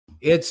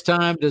It's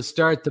time to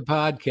start the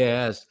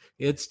podcast.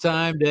 It's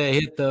time to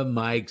hit the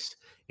mics.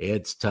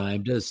 It's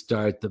time to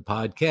start the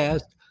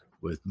podcast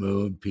with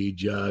Moon,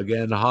 Pjugg,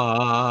 and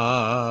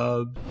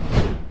Hobbs.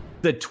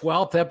 The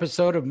 12th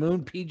episode of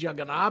Moon,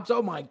 Pjugg, and Hobbs.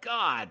 Oh my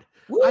God.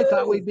 Woo! I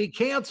thought we'd be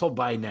canceled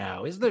by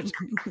now. Isn't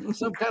there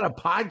some kind of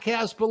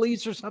podcast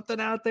police or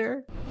something out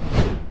there?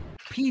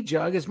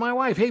 Pjugg is my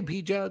wife. Hey,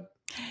 Pjugg.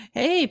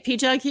 Hey,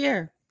 Pjugg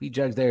here.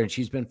 Pjugg's there, and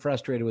she's been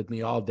frustrated with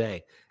me all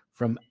day.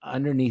 From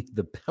underneath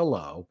the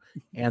pillow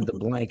and the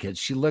blanket,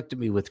 she looked at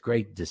me with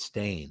great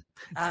disdain,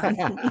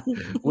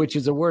 which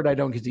is a word I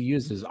don't get to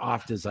use as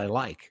often as I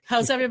like.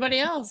 How's everybody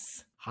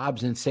else?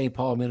 Hobbs in St.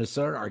 Paul,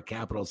 Minnesota, our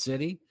capital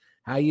city.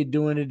 How you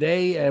doing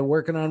today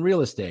working on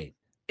real estate?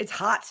 It's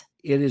hot.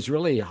 It is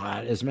really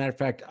hot. As a matter of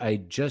fact, I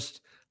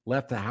just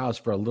left the house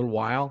for a little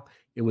while.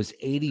 It was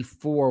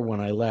 84 when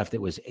I left.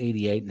 It was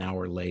 88 an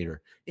hour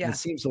later. Yeah. It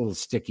seems a little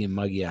sticky and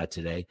muggy out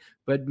today.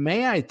 But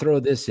may I throw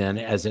this in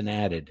as an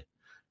added?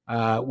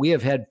 We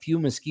have had few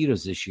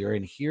mosquitoes this year.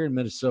 And here in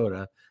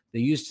Minnesota, they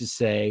used to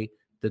say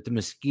that the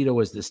mosquito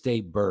was the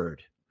state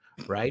bird,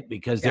 right?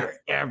 Because they're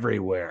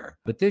everywhere.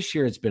 But this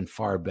year it's been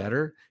far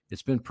better.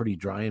 It's been pretty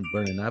dry and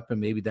burning up. And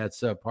maybe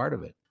that's part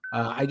of it.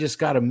 I just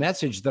got a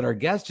message that our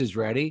guest is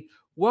ready.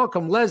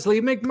 Welcome,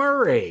 Leslie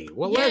McMurray.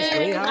 Well, Yay,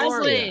 Leslie, how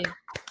are you?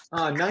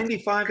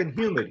 95 and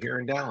humid here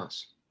in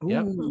Dallas.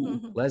 Yep.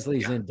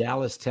 Leslie's in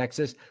Dallas,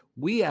 Texas.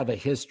 We have a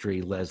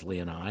history, Leslie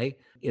and I.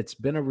 It's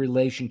been a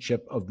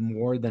relationship of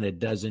more than a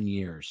dozen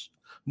years.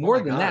 More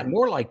than that,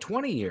 more like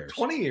 20 years.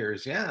 20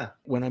 years, yeah.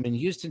 When I'm in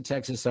Houston,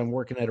 Texas, I'm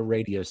working at a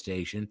radio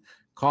station.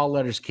 Call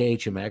letters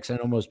KHMX. I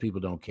know most people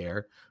don't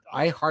care.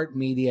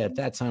 iHeartMedia at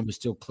that time was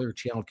still Clear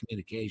Channel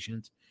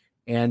Communications.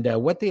 And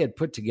what they had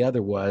put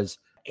together was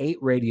 8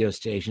 radio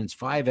stations,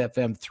 5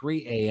 FM,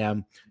 3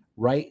 AM,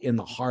 right in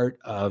the heart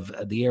of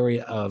the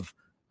area of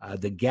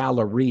the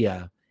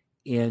Galleria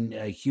in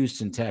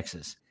Houston,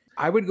 Texas.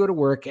 I would go to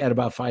work at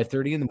about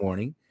 5:30 in the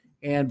morning,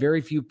 and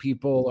very few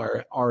people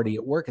are already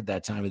at work at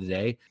that time of the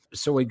day.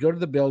 So we'd go to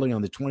the building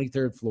on the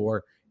 23rd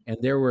floor, and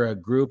there were a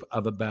group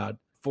of about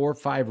 4 or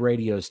 5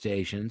 radio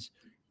stations,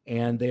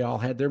 and they all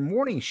had their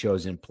morning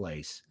shows in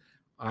place.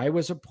 I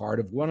was a part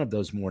of one of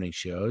those morning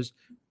shows.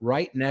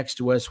 Right next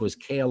to us was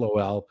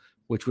KLOL,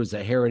 which was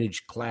a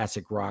heritage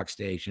classic rock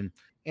station.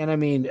 And I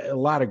mean, a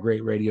lot of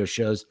great radio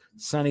shows,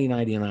 Sunny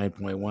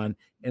 99.1.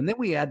 And then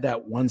we had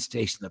that one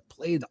station that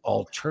played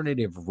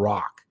alternative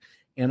rock.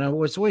 And I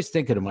was always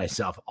thinking to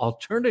myself,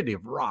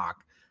 alternative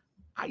rock,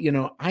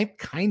 I'm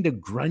kind of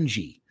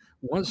grungy.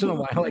 Once in a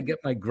while, I get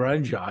my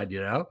grunge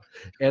on,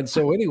 And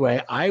so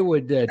anyway, I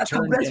would That's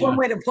one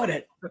way to put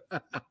it.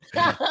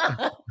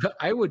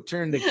 I would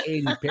turn the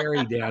Katy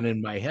Perry down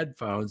in my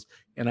headphones,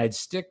 and I'd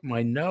stick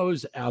my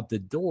nose out the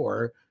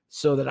door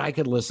so that I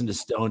could listen to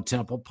Stone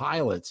Temple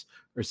Pilots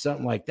or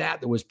something like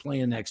that was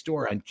playing next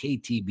door on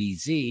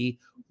KTBZ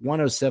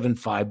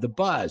 107.5 The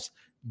Buzz.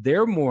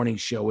 Their morning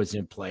show was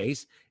in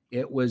place.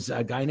 It was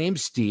a guy named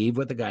Steve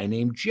with a guy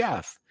named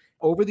Jeff.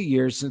 Over the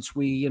years, since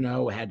we,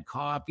 had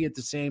coffee at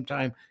the same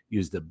time,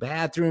 used the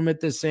bathroom at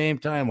the same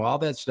time, all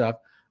that stuff,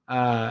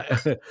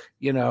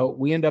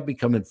 we end up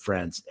becoming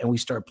friends, and we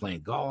start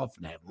playing golf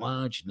and have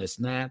lunch and this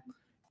and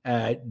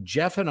that.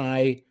 Jeff and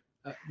I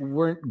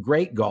weren't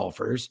great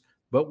golfers,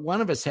 but one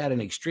of us had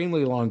an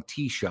extremely long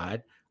tee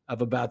shot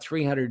of about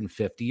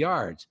 350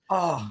 yards.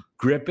 Oh,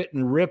 grip it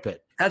and rip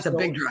it. That's a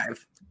big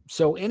drive.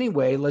 So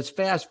anyway, let's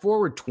fast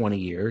forward 20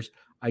 years.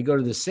 I go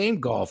to the same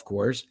golf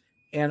course,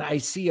 and I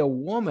see a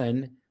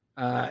woman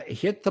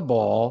hit the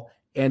ball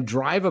and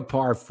drive a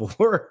par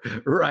 4,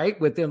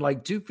 right, within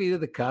like 2 feet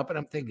of the cup. And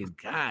I'm thinking,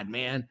 God,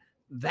 man,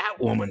 that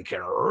woman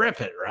can rip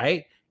it,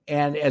 right?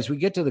 And as we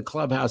get to the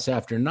clubhouse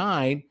after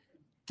 9,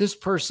 this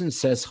person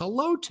says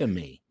hello to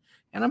me.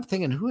 And I'm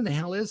thinking, who in the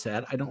hell is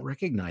that? I don't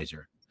recognize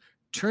her.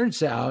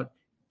 Turns out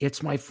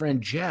it's my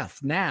friend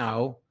Jeff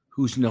now,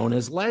 who's known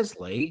as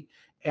Leslie.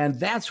 And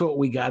that's what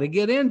we got to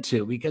get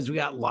into because we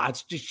got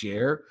lots to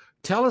share.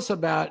 Tell us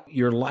about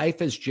your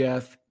life as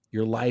Jeff,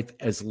 your life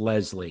as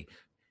Leslie.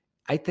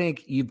 I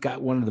think you've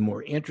got one of the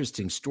more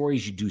interesting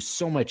stories. You do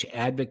so much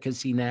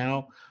advocacy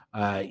now.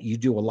 You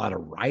do a lot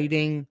of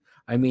writing.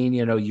 I mean,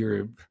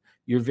 you're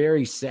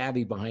very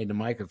savvy behind a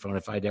microphone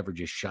if I'd ever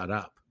just shut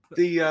up.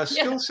 The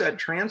skill set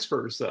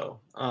transfers, though,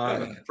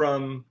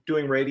 from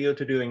doing radio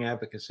to doing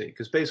advocacy,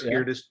 because basically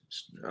you're just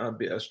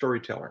a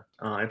storyteller.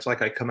 It's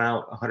like I come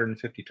out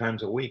 150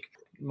 times a week.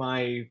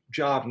 My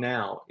job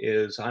now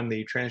is I'm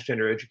the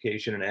Transgender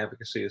Education and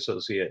Advocacy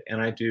Associate,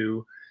 and I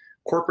do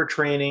corporate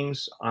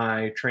trainings.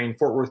 I train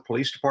Fort Worth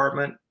Police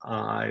Department.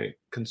 I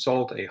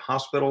consult a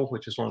hospital,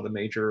 which is one of the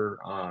major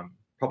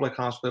public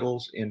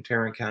hospitals in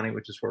Tarrant County,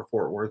 which is where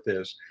Fort Worth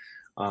is,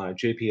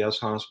 JPS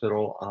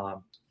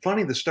Hospital.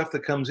 Funny, the stuff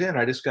that comes in.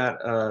 I just got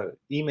an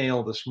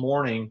email this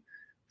morning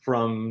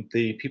from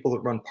the people that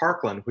run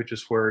Parkland, which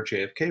is where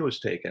JFK was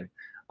taken.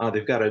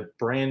 They've got a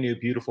brand new,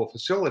 beautiful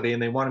facility,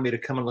 and they wanted me to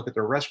come and look at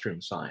their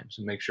restroom signs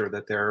and make sure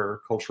that they're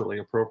culturally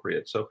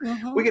appropriate. So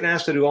we get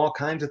asked to do all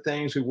kinds of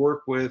things. We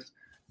work with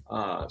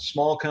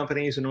small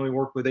companies, and then we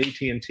work with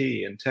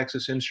AT&T and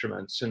Texas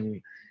Instruments,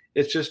 and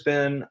it's just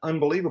been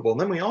unbelievable.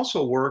 And then we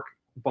also work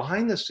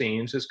behind the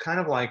scenes. It's kind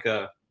of like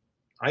a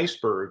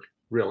iceberg,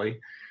 really,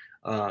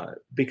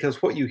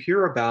 because what you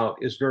hear about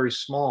is very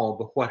small,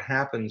 but what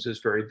happens is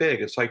very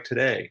big. It's like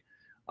today,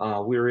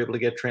 we were able to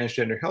get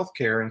transgender health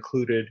care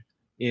included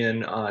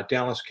in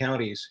Dallas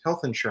County's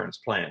health insurance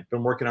plan.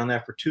 Been working on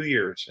that for 2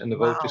 years, and the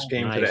vote just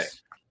came today.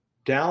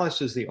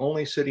 Dallas is the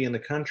only city in the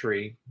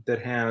country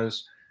that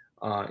has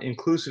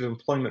inclusive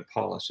employment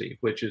policy,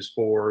 which is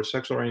for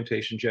sexual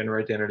orientation, gender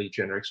identity,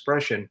 gender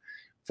expression,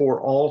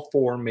 for all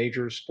 4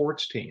 major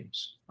sports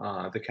teams,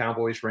 the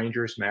Cowboys,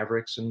 Rangers,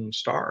 Mavericks, and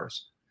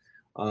Stars.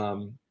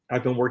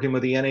 I've been working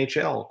with the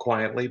NHL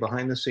quietly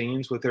behind the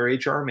scenes with their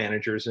HR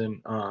managers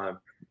in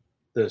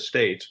the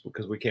States,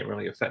 because we can't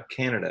really affect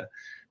Canada.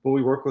 But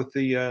we work with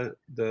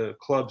the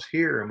clubs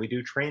here, and we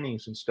do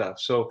trainings and stuff.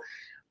 So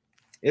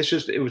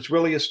it was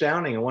really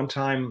astounding. And one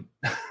time,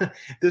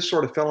 this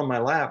sort of fell in my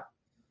lap.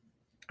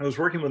 I was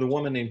working with a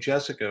woman named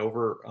Jessica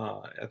over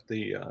at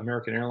the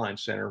American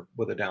Airlines Center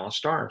with the Dallas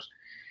Stars.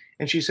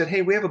 And she said,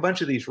 hey, we have a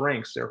bunch of these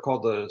rinks. They're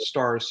called the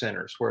Stars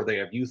Centers, where they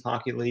have youth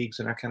hockey leagues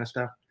and that kind of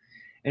stuff.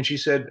 And she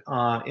said,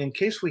 in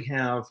case we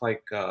have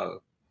like the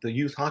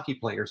youth hockey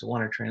players that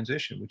want to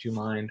transition, would you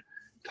mind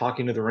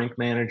talking to the rink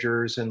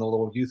managers and the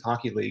little youth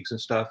hockey leagues and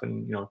stuff,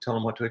 and tell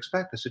them what to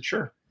expect? I said,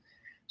 sure.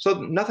 So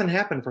nothing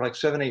happened for like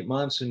 7-8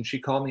 months, and she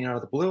called me out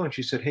of the blue and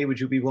she said, hey, would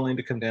you be willing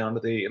to come down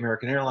to the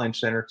American Airlines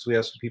Center, because we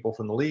have some people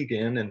from the league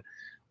in, and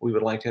we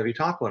would like to have you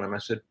talk with them. I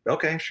said,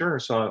 okay, sure.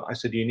 So I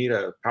said, do you need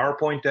a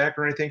PowerPoint deck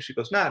or anything? She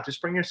goes, nah,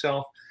 just bring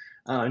yourself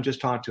and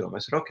just talk to them. I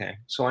said, okay.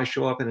 So I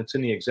show up, and it's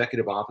in the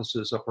executive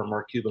offices up where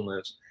Mark Cuban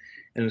lives,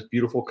 and this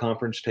beautiful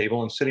conference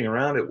table, and sitting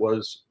around it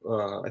was,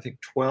 I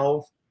think,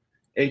 12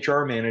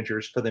 HR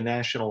managers for the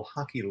National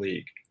Hockey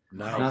League.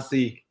 Nice. Not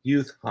the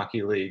Youth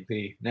Hockey League,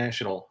 the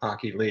National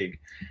Hockey League.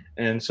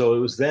 And so it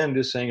was then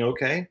just saying,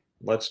 okay,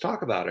 let's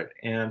talk about it.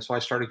 And so I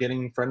started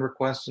getting friend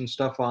requests and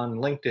stuff on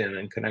LinkedIn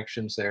and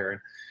connections there.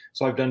 And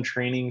so I've done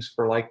trainings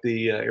for like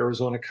the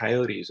Arizona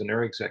Coyotes and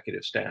their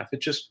executive staff.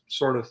 It just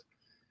sort of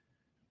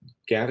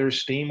gathers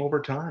steam over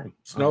time.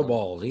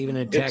 Snowballs, even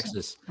in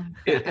Texas.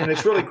 And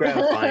it's really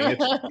gratifying.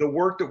 The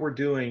work that we're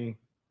doing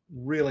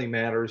really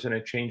matters, and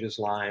it changes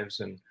lives.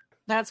 And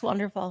that's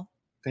wonderful.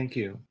 Thank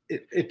you.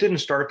 It didn't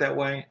start that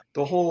way.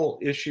 The whole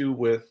issue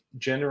with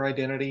gender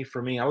identity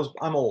for me,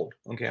 I'm old.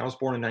 Okay, I was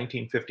born in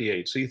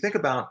 1958. So you think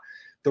about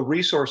the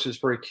resources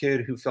for a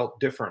kid who felt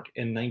different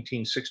in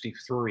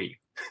 1963.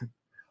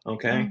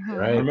 Okay, Mm-hmm.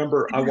 Right. I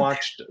remember I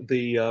watched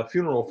the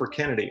funeral for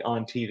Kennedy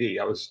on TV.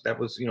 That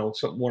was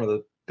one of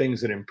the things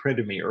that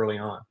imprinted me early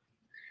on.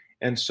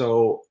 And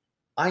so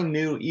I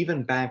knew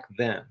even back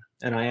then,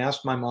 and I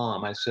asked my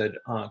mom. I said,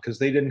 because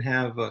they didn't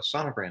have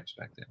sonograms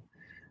back then.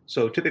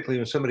 So typically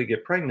when somebody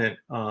get pregnant,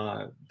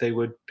 they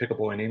would pick a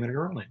boy name and a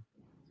girl name.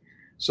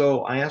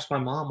 So I asked my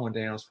mom one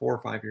day, I was 4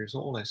 or 5 years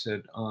old, I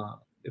said,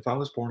 if I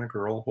was born a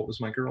girl, what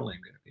was my girl name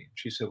going to be?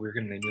 She said, we're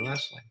going to name you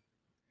Leslie.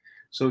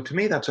 So to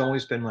me, that's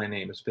always been my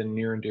name. It's been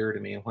near and dear to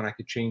me. And when I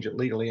could change it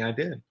legally, I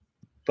did.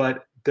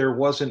 But there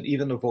wasn't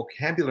even the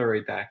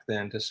vocabulary back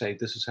then to say,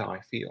 this is how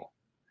I feel.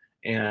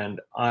 And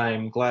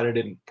I'm glad I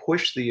didn't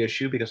push the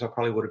issue, because I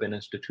probably would have been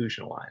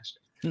institutionalized.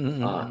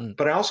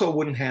 But I also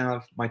wouldn't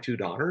have my 2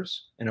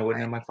 daughters, and I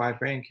wouldn't have my 5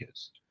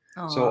 grandkids.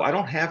 So I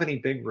don't have any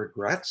big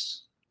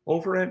regrets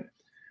over it.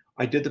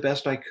 I did the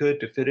best I could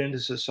to fit into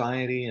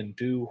society and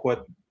do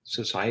what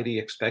society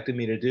expected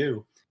me to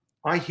do.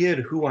 I hid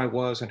who I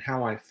was and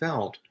how I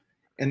felt,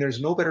 and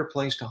there's no better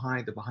place to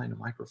hide than behind a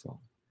microphone.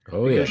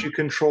 Because you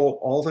control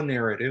all the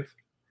narrative.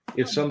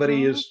 If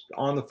somebody is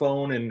on the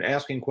phone and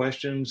asking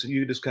questions,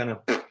 you just kind of,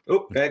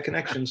 oh, bad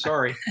connection,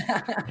 sorry.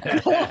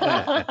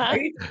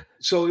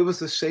 So it was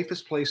the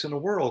safest place in the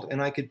world,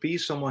 and I could be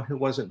someone who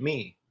wasn't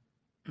me.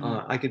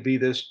 I could be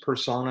this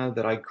persona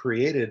that I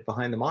created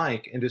behind the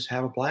mic and just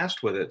have a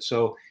blast with it.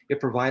 So it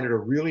provided a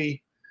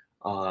really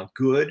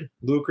good,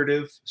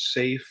 lucrative,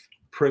 safe,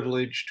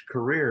 privileged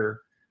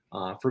career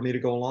for me to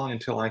go along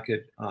until I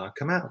could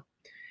come out.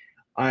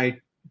 I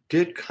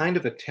did kind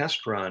of a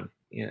test run,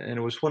 and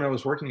it was when I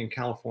was working in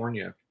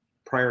California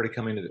prior to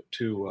coming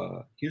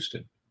to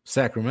Houston.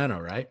 Sacramento,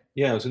 right?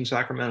 Yeah, I was in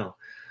Sacramento.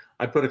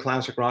 I put a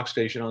classic rock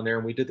station on there,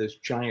 and we did this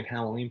giant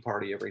Halloween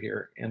party every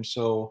year. And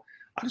so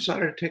I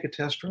decided to take a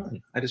test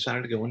run. I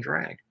decided to go in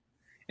drag,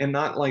 and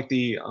not like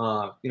the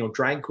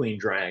drag queen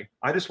drag.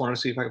 I just wanted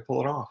to see if I could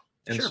pull it off.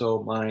 And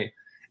so my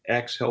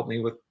ex helped me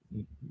with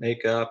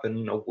makeup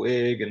and a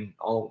wig and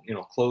all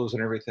clothes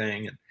and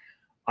everything. And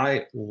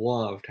I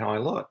loved how I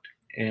looked.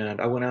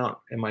 And I went out,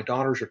 and my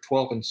daughters are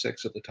 12 and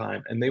 6 at the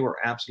time, and they were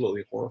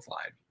absolutely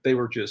horrified. They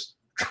were just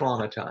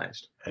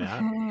traumatized. Yeah.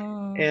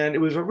 And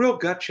it was a real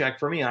gut check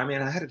for me. I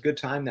mean, I had a good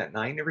time that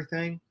night and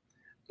everything,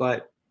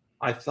 but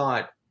I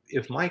thought,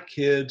 if my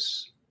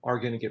kids are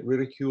going to get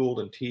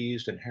ridiculed and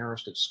teased and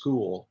harassed at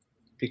school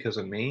because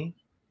of me,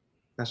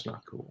 that's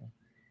not cool.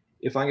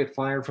 If I get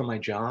fired from my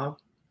job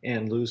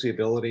and lose the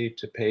ability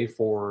to pay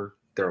for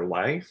their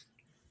life,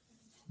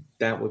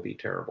 that would be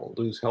terrible.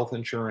 Lose health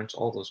insurance,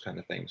 all those kind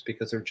of things,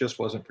 because there just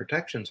wasn't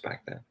protections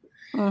back then.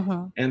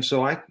 Mm-hmm. And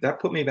so that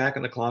put me back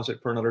in the closet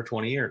for another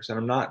 20 years. And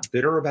I'm not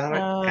bitter about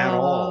it at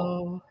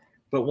all.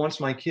 But once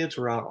my kids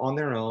were out on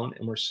their own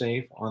and were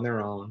safe on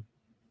their own,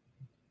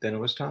 then it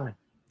was time.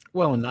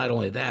 Well, and not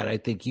only that, I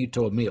think you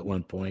told me at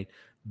one point,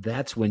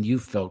 that's when you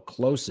felt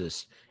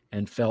closest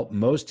and felt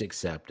most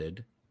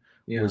accepted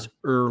was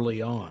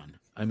early on.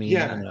 I mean, you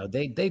know,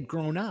 they'd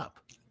grown up.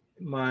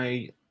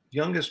 My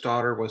youngest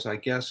daughter was, I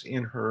guess,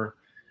 in her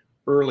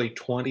early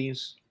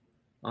 20s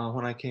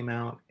when I came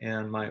out,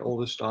 and my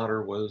oldest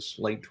daughter was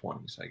late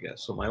 20s, I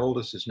guess. So my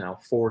oldest is now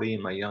 40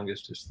 and my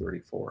youngest is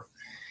 34.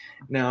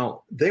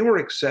 Now, they were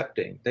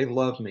accepting. They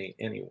loved me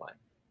anyway.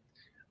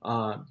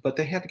 But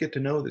they had to get to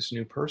know this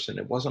new person.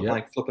 It wasn't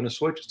like flipping a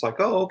switch. It's like,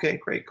 oh, okay,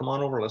 great. Come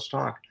on over. Let's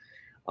talk.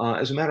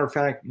 As a matter of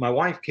fact, my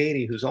wife,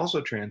 Katie, who's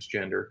also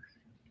transgender,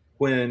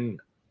 when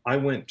I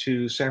went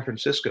to San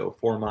Francisco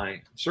for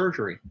my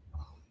surgery,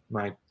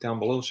 my down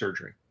below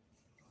surgery,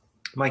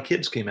 my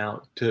kids came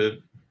out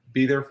to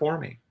be there for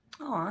me.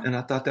 Aww. And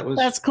I thought that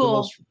was cool. The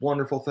most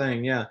wonderful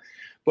thing. Yeah.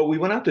 But we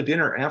went out to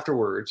dinner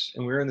afterwards,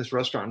 and we were in this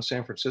restaurant in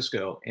San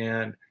Francisco,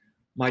 and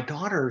my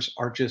daughters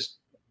are just,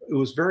 it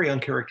was very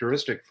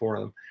uncharacteristic for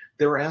them.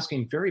 They were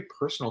asking very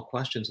personal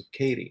questions of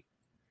Katie,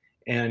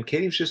 and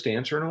Katie was just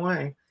answering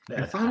away.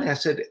 And finally I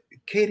said,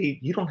 Katie,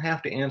 you don't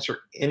have to answer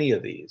any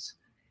of these.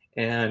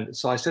 And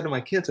so I said to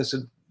my kids, I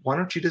said, why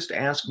don't you just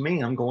ask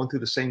me? I'm going through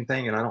the same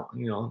thing, and I don't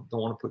want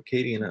to put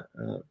Katie in a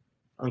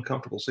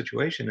uncomfortable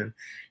situation. And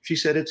she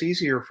said, it's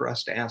easier for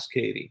us to ask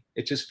Katie.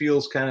 It just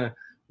feels kind of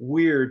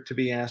weird to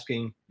be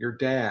asking your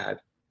dad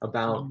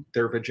about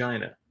their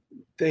vagina.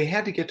 They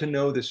had to get to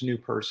know this new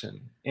person,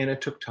 and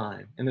it took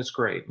time, and it's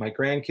great. My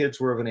grandkids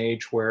were of an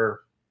age where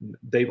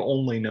they've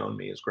only known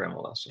me as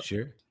Grandma Lessa.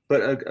 Sure.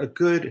 But a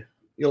good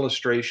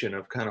illustration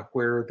of kind of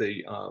where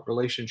the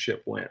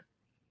relationship went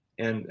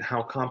and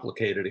how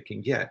complicated it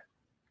can get.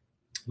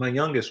 My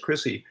youngest,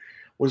 Chrissy,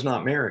 was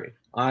not married.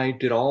 I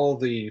did all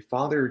the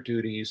father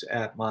duties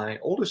at my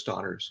oldest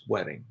daughter's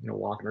wedding,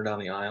 walking her down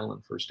the aisle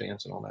and first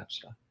dance and all that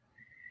stuff.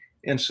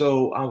 And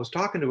so I was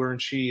talking to her,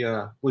 and she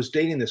was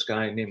dating this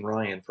guy named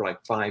Ryan for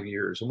like 5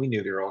 years, and we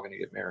knew they were all going to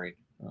get married.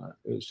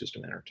 It was just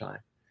a matter of time.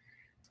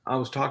 I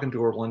was talking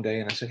to her one day,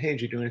 and I said, hey,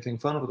 did you do anything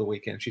fun over the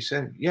weekend? She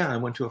said, yeah, I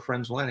went to a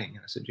friend's wedding. And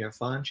I said, you have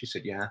fun? She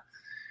said, yeah.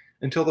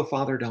 Until the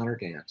father-daughter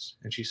dance.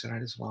 And she said, I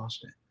just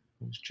lost it.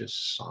 I was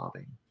just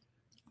sobbing.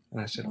 And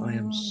I said, I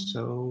am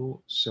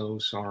so, so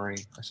sorry.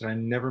 I said, I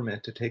never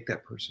meant to take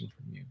that person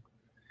from you.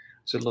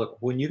 I said, look,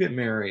 when you get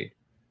married,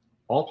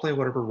 I'll play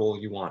whatever role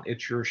you want.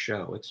 It's your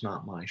show. It's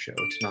not my show.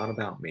 It's not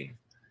about me.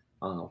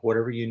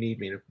 Whatever you need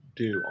me to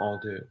do, I'll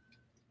do.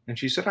 And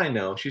she said, I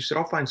know. She said,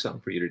 I'll find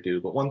something for you to do,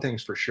 but one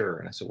thing's for sure.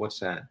 And I said, what's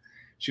that?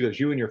 She goes,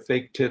 you and your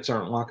fake tits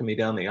aren't walking me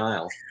down the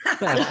aisle.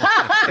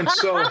 And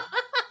so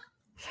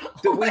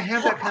that we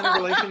have that kind of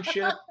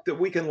relationship that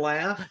we can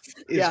laugh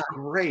is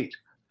great.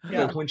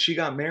 But when she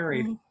got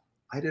married,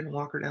 I didn't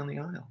walk her down the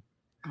aisle.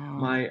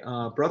 My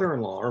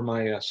brother-in-law, or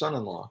my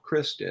son-in-law,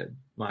 Chris, did,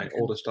 my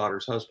oldest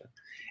daughter's husband.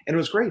 And it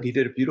was great. He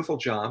did a beautiful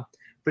job.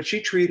 But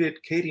she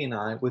treated Katie and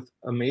I with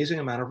amazing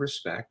amount of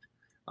respect.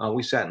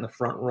 We sat in the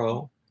front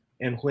row.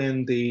 And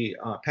when the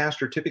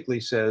pastor typically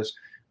says,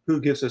 who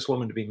gives this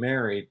woman to be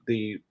married,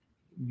 the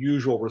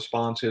usual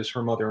response is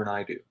her mother and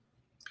I do.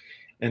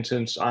 And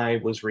since I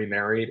was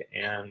remarried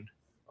and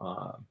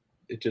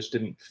it just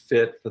didn't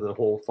fit for the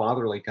whole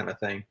fatherly kind of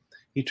thing,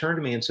 he turned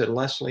to me and said,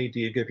 Leslie, do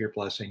you give your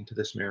blessing to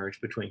this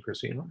marriage between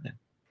Chrissy and Ryan?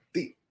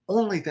 The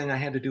only thing I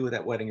had to do with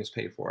that wedding is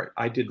pay for it.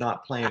 I did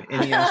not plan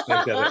any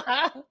aspect of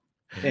it.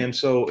 And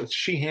so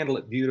she handled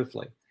it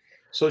beautifully.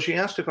 So she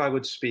asked if I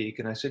would speak,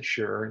 and I said,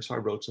 sure. And so I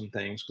wrote some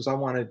things because I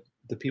wanted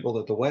the people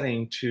at the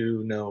wedding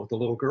to know the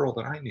little girl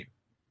that I knew,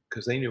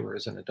 because they knew her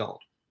as an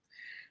adult.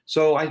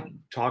 So I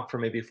talked for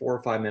maybe 4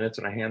 or 5 minutes,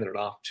 and I handed it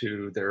off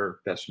to their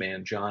best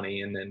man,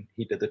 Johnny, and then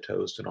he did the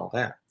toast and all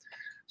that.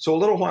 So a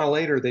little while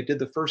later, they did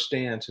the first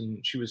dance,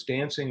 and she was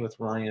dancing with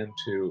Ryan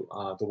to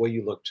The Way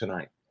You Look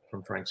Tonight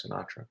from Frank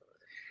Sinatra.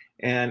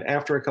 And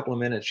after a couple of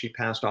minutes, she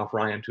passed off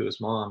Ryan to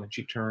his mom, and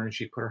she turned and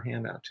she put her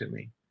hand out to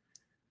me.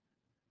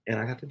 And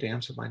I got to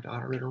dance with my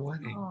daughter at her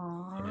wedding.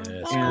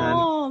 Yes.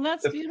 Oh,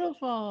 that's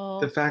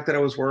beautiful. The fact that I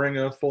was wearing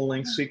a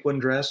full-length sequin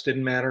dress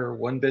didn't matter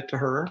one bit to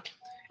her.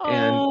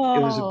 And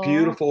it was a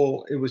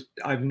beautiful,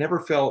 I've never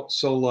felt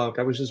so loved.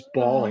 I was just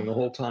bawling the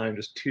whole time,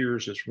 just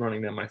tears just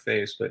running down my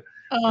face. But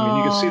I mean,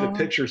 you can see the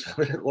pictures of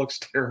it. It looks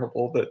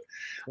terrible, but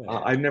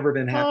I've never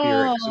been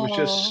happier. It was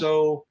just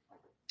so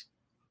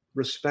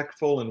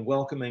respectful and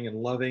welcoming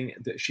and loving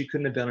that she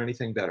couldn't have done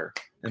anything better.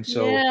 And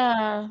so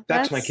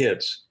that's my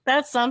kids.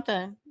 That's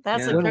something.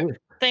 That's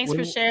thanks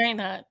for sharing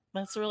that.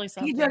 That's really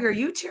something. Pjugg, are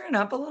you tearing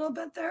up a little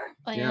bit there?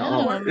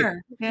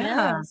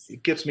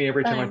 It gets me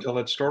every time I tell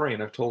that story,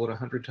 and I've told it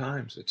 100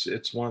 times.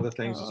 It's one of the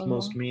things that's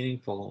most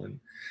meaningful. And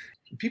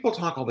people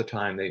talk all the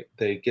time.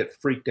 They get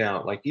freaked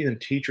out. Like even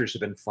teachers have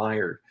been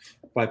fired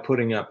by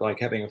putting up, like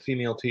having a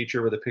female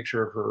teacher with a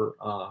picture of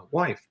her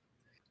wife.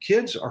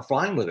 Kids are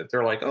fine with it.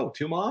 They're like, oh,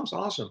 2 moms,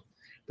 awesome.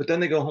 But then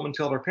they go home and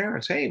tell their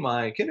parents, hey,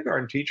 my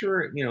kindergarten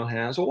teacher,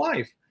 has a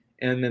wife.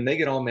 And then they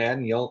get all mad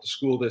and yell at the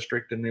school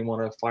district, and they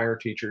want to fire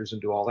teachers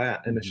and do all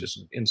that. And it's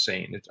just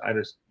insane. I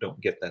just don't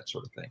get that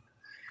sort of thing.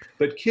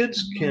 But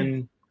kids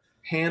can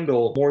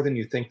handle more than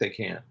you think they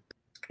can.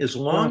 As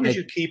long as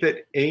you keep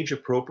it age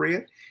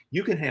appropriate,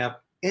 you can have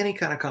any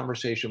kind of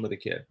conversation with a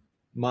kid.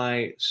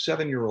 My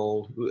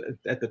 7-year-old, who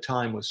at the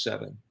time was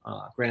 7,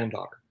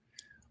 granddaughter,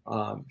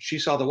 she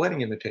saw the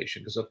wedding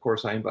invitation because, of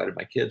course, I invited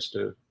my kids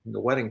to the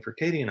wedding for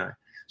Katie and I.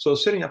 So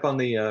sitting up on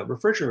the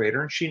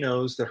refrigerator, and she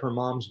knows that her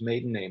mom's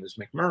maiden name is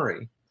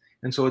McMurray.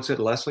 And so it said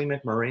Leslie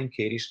McMurray and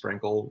Katie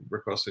Sprinkle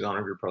request the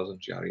honor of your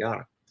presence, yada,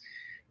 yada.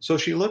 So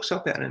she looks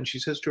up at it and she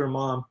says to her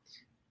mom,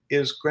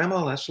 is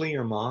Grandma Leslie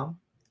your mom?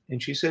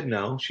 And she said,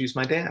 no, she's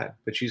my dad,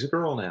 but she's a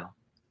girl now.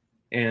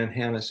 And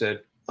Hannah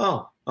said,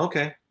 oh,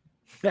 okay.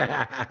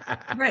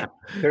 Right.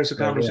 There's a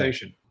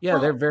conversation. Yeah,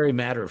 they're very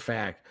matter of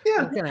fact. Yeah.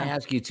 I'm going to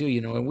ask you too,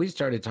 when we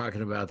started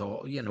talking about the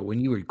whole, when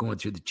you were going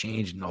through the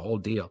change and the whole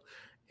deal,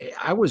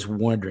 I was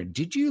wondering,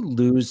 did you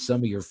lose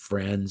some of your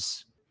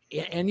friends?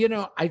 And,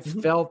 I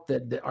felt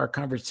that our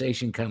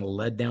conversation kind of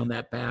led down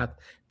that path,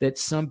 that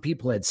some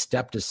people had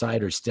stepped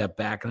aside or stepped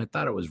back, and I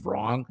thought it was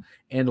wrong.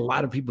 And a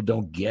lot of people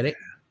don't get it.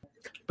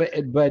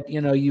 But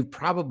you've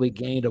probably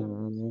gained a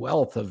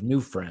wealth of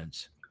new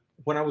friends.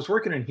 When I was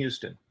working in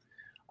Houston,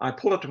 I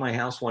pulled up to my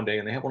house one day,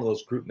 and they have one of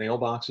those group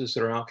mailboxes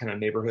that are out, kind of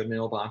neighborhood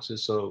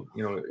mailboxes. So,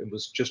 it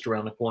was just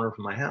around the corner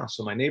from my house.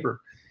 So my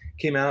neighbor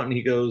came out and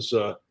he goes,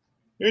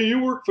 hey, you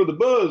work for the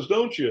Buzz,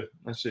 don't you?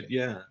 I said,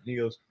 yeah. And he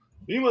goes,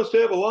 you must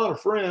have a lot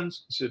of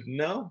friends. I said,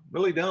 no,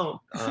 really don't.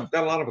 I've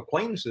got a lot of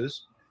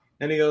acquaintances.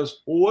 And he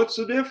goes, well, what's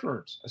the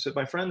difference? I said,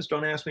 my friends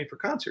don't ask me for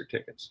concert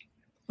tickets.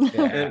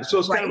 Yeah. And so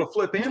it's kind of a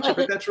flip answer,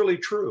 but that's really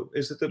true,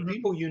 is that the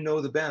people you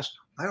know the best,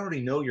 I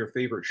already know your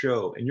favorite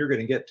show, and you're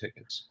going to get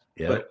tickets.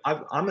 Yeah. But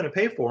I'm going to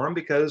pay for them,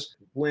 because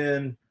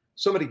when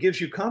somebody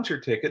gives you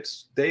concert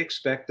tickets, they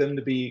expect them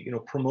to be,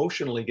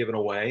 promotionally given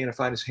away. And if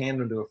I just hand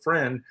them to a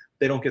friend,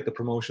 they don't get the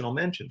promotional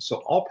mention.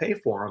 So I'll pay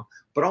for them,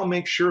 but I'll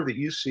make sure that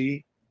you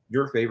see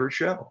your favorite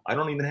show. I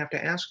don't even have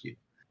to ask you.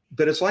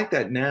 But it's like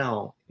that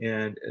now,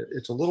 and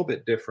it's a little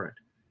bit different,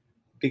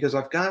 because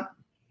I've got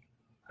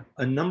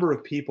a number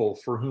of people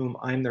for whom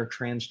I'm their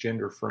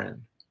transgender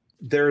friend.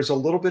 There's a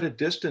little bit of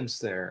distance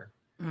there,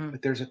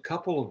 but there's a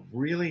couple of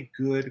really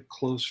good,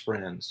 close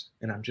friends,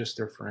 and I'm just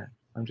their friend.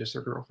 I'm just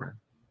their girlfriend.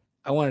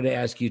 I wanted to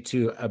ask you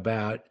too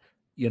about,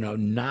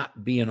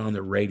 not being on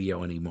the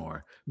radio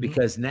anymore,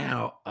 because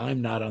now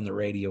I'm not on the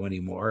radio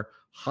anymore.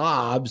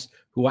 Hobbs,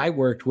 who I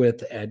worked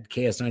with at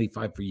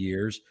KS95 for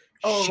years,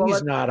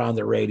 she's not on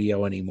the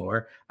radio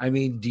anymore. I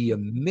mean, do you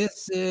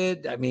miss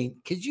it? I mean,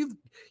 because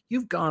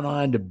you've gone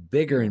on to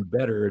bigger and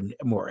better and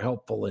more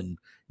helpful and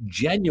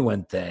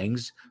genuine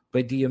things,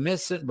 but do you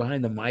miss sitting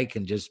behind the mic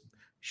and just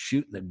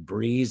shooting the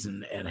breeze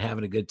and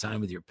having a good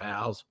time with your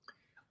pals?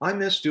 I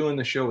miss doing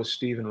the show with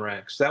Steve and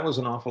Rex. That was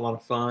an awful lot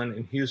of fun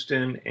in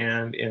Houston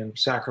and in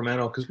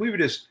Sacramento, because we would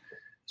just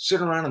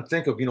sit around and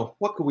think of,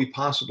 what could we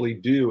possibly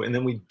do? And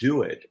then we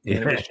do it.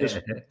 And it was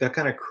just that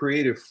kind of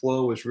creative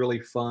flow was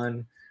really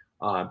fun,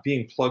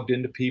 being plugged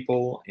into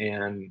people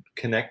and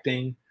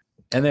connecting.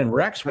 And then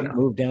Rex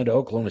moved down to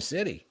Oklahoma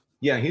City.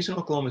 Yeah, he's in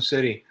Oklahoma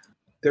City.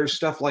 There's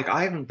stuff like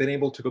I haven't been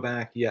able to go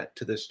back yet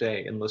to this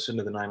day and listen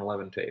to the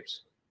 9/11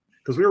 tapes,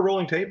 because we were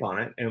rolling tape on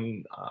it,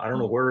 and I don't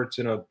know where it's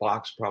in a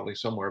box, probably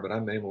somewhere, but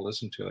I've been able to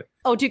listen to it.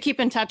 Oh, do you keep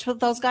in touch with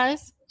those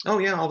guys? Oh,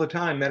 yeah, all the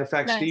time. Matter of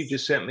fact, Nice. Steve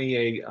just sent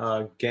me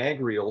a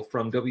gag reel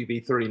from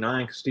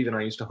WB39, because Steve and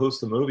I used to host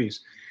the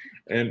movies.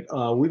 And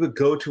we would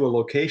go to a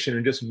location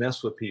and just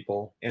mess with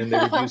people, and they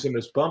would use them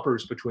as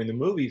bumpers between the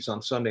movies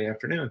on Sunday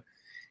afternoon.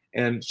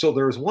 And so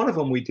there was one of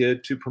them we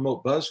did to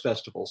promote Buzz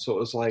Festival. So it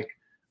was like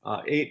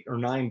 8 or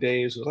 9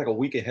 days. It was like a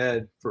week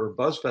ahead for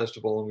Buzz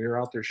Festival, and we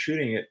were out there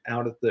shooting it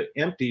out at the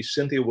empty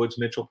Cynthia Woods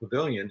Mitchell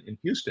Pavilion in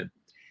Houston.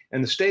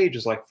 And the stage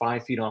is like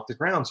 5 feet off the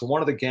ground. So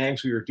one of the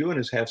gags we were doing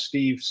is have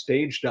Steve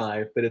stage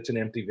dive, but it's an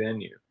empty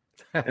venue.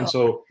 And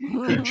so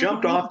he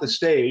jumped off the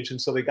stage, and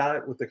so they got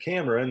it with the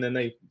camera, and then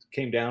they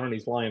came down, and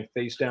he's lying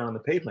face down on the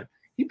pavement.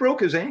 He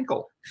broke his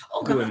ankle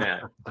doing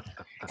that.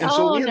 And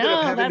so we ended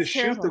up having to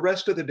shoot the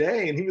rest of the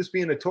day, and he was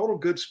being a total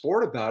good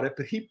sport about it,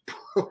 but he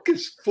broke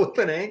his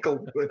flipping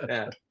ankle doing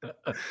that.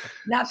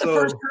 Not the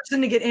first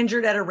person to get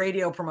injured at a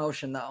radio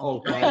promotion, though. Oh,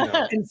 God,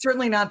 no. And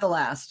certainly not the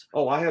last.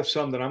 Oh, I have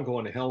some that I'm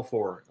going to hell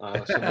for.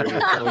 Some radio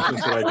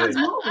promotions that I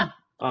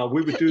did.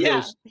 We would do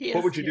those.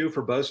 What would you do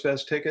for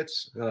BuzzFest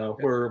tickets?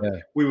 Where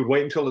we would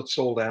wait until it's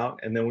sold out,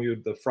 and then we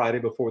would, the Friday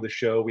before the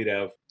show, we'd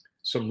have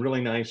some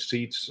really nice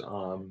seats,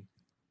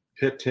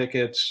 pit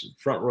tickets,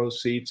 front row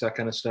seats, that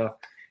kind of stuff.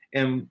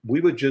 And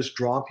we would just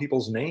draw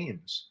people's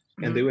names,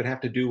 and they would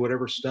have to do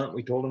whatever stunt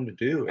we told them to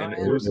do. And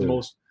it was the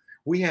most,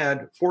 we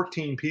had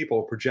 14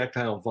 people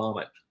projectile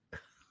vomit.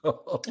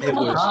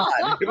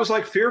 It was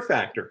like Fear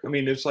Factor. I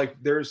mean, it's like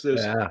there's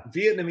this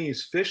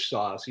Vietnamese fish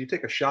sauce. You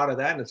take a shot of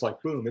that, and it's like,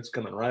 boom, it's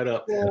coming right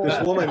up.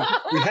 This woman,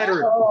 we had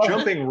her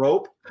jumping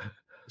rope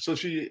So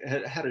she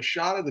had a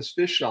shot of this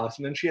fish sauce,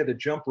 and then she had to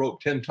jump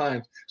rope 10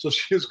 times. So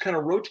she was kind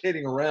of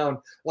rotating around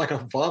like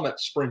a vomit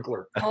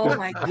sprinkler. Oh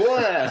my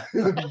God.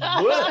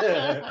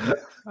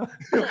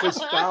 It was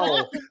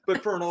foul.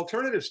 But for an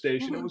alternative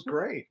station, it was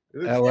great.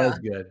 That was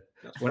good.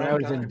 When I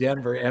was in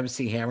Denver,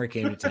 MC Hammer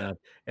came to town,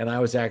 and I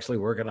was actually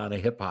working on a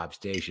hip hop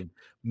station.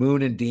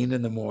 Moon and Dean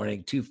in the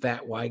morning, two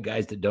fat white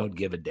guys that don't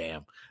give a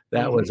damn.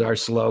 That was our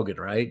slogan,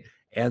 right?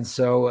 And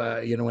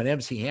so, you know, when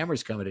MC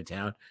Hammer's coming to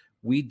town,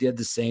 we did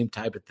the same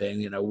type of thing.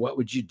 You know, what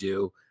would you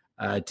do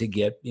to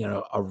get, you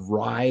know, a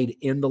ride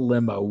in the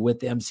limo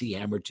with MC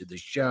Hammer to the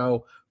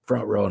show,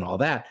 front row and all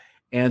that?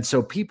 And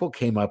so people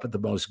came up with the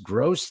most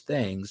gross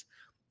things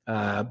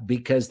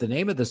because the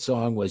name of the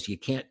song was "You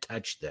Can't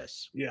Touch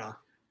This." Yeah.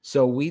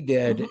 So we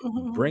did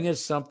 "Bring Us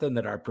Something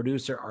That Our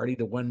Producer Artie,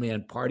 the One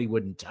Man Party,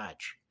 Wouldn't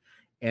Touch."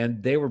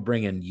 And they were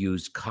bringing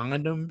used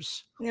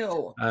condoms.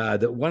 No.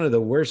 That one of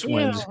the worst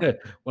ones.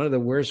 One of the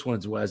worst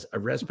ones was a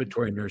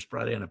respiratory nurse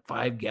brought in a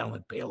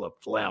 5-gallon pail of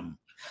phlegm.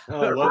 Oh,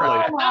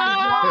 lovely.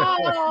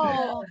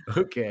 Oh,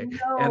 Okay,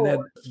 and then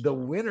the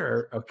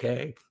winner.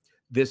 Okay,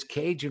 this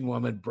Cajun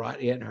woman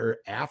brought in her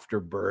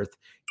afterbirth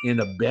in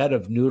a bed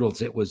of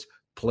noodles. It was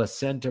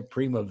placenta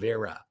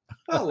primavera.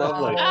 Oh,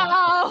 lovely.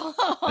 oh.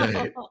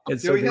 And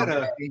So we had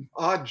an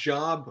odd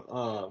job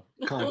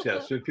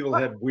contest. So people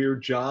had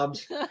weird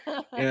jobs.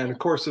 And of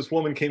course, this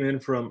woman came in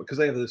from, because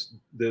they have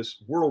this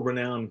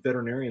world-renowned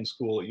veterinarian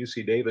school at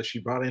UC Davis. She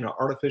brought in an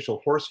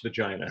artificial horse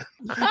vagina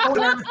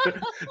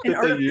that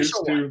they used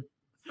to,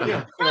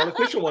 an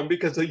artificial one,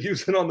 because they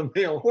use it on the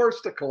male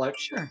horse to collect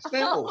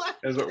samples,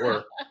 as it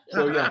were.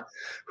 So yeah,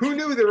 who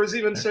knew there was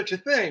even such a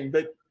thing?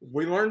 But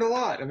we learned a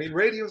lot. I mean,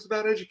 radio is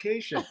about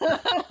education.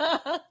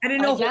 I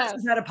didn't know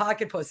horses had a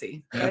pocket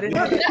pussy. I didn't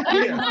know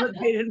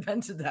they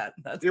invented that.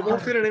 It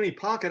won't fit in any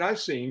pocket I've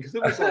seen, because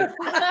it was like,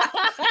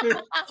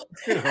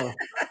 you know,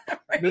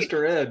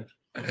 Mr. Ed.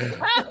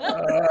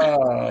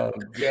 Oh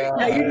God!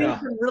 Yeah, you need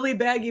some really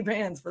baggy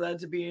pants for that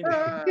to be.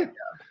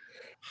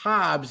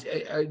 Hobbs,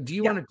 do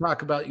you want to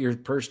talk about your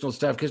personal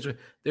stuff? Because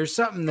there's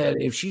something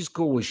that if she's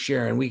cool with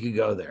sharing, we could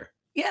go there.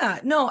 Yeah,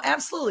 no,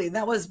 absolutely.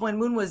 That was when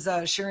Moon was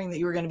sharing that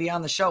you were going to be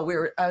on the show.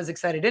 I was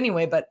excited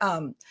anyway. But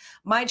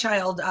my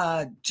child,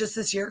 just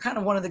this year, kind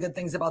of one of the good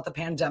things about the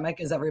pandemic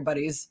is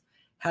everybody's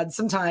had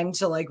some time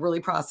to like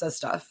really process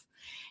stuff.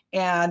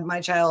 And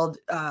my child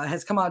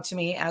has come out to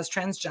me as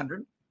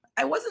transgendered.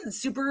 I wasn't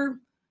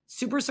super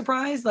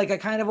surprised. Like I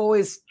kind of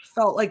always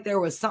felt like there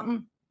was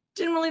something.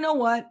 Didn't really know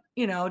what,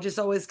 you know, just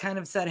always kind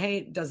of said, hey,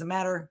 it doesn't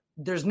matter.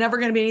 There's never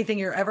going to be anything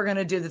you're ever going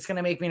to do that's going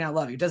to make me not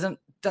love you. Does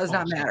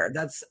not matter.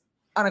 That's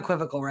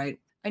unequivocal, right?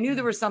 I knew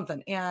there was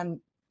something.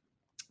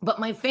 But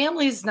my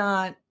family's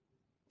not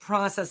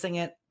processing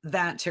it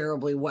that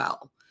terribly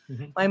well.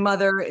 Mm-hmm. My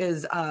mother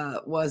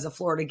was a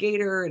Florida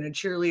Gator and a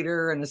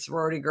cheerleader and a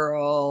sorority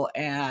girl,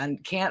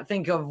 and can't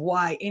think of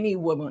why any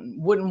woman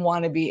wouldn't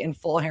want to be in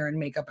full hair and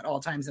makeup at all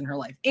times in her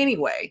life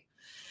anyway.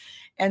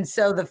 And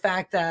so the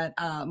fact that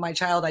my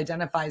child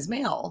identifies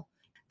male,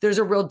 there's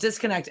a real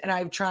disconnect. And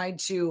I've tried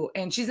to,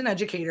 and she's an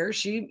educator.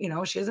 She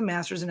has a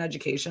master's in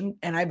education,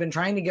 and I've been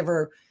trying to give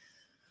her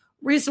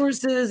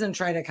resources and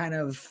try to kind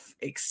of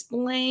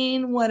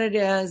explain what it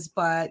is.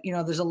 But, you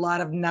know, there's a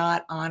lot of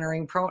not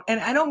honoring and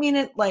I don't mean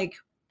it like,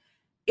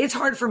 it's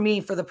hard for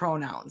me for the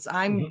pronouns.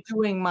 I'm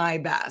doing my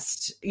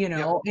best, you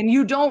know, and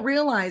you don't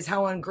realize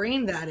how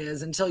ingrained that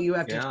is until you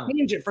have to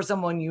change it for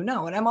someone, you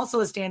know. And I'm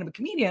also a stand-up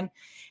comedian.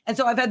 And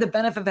so I've had the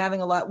benefit of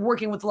having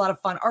working with a lot of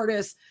fun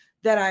artists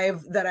that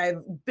I've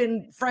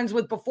been friends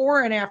with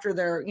before and after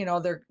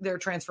their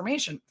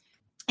transformation.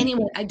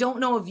 Anyway, I don't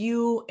know if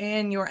you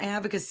in your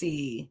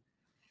advocacy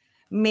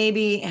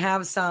maybe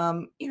have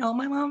some, you know,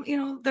 my mom, you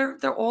know,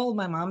 they're old.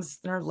 My mom's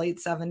in her late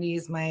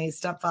 70s. My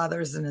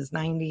stepfather's in his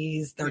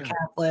 90s. They're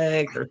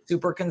Catholic. They're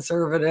super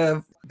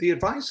conservative. The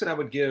advice that I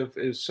would give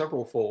is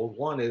severalfold.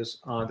 One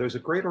is there's a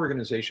great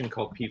organization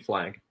called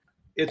Pjugg.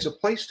 It's a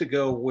place to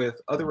go with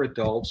other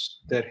adults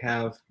that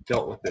have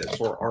dealt with this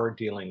or are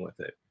dealing with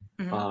it.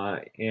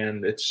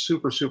 And it's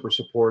super, super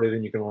supportive,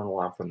 and you can learn a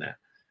lot from that.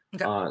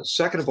 Okay.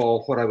 Second of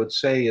all, what I would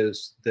say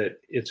is that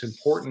it's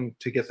important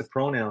to get the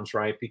pronouns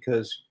right,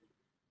 because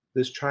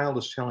this child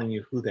is telling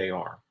you who they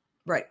are.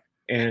 Right.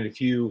 And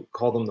if you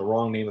call them the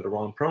wrong name or the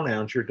wrong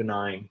pronouns, you're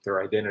denying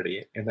their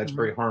identity. And that's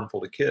very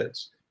harmful to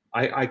kids.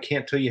 I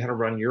can't tell you how to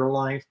run your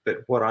life,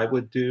 but what I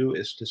would do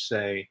is to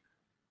say,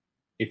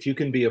 if you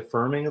can be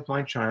affirming of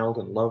my child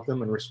and love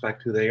them and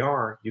respect who they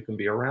are, you can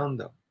be around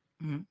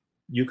them.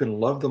 You can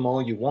love them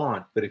all you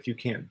want, but if you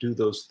can't do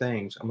those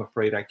things, I'm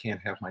afraid I can't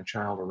have my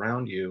child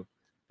around you,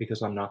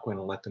 because I'm not going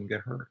to let them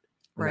get hurt.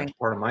 And that's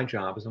part of my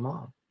job as a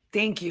mom.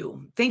 Thank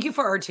you. Thank you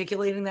for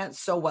articulating that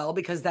so well,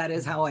 because that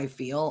is how I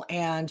feel.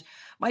 And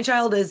my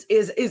child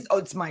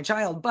it's my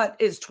child, but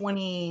is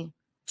 22.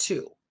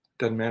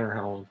 Doesn't matter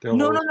how old.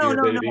 No,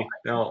 baby.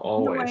 No,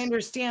 always. No, I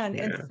understand.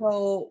 Yeah. And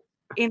so,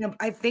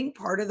 I think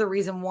part of the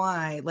reason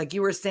why, like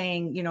you were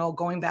saying, you know,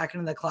 going back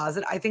into the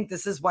closet, I think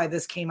this is why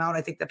this came out.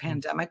 I think the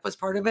pandemic was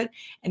part of it,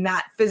 and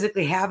not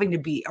physically having to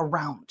be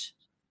around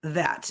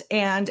that.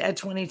 And at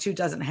 22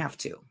 doesn't have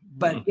to.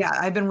 But yeah,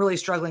 I've been really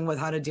struggling with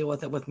how to deal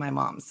with it with my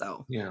mom.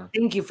 So yeah,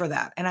 thank you for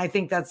that. And I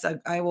think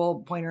I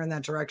will point her in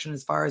that direction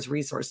as far as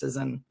resources.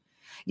 And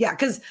yeah,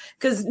 because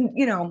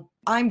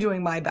I'm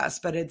doing my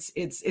best, but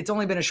it's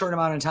only been a short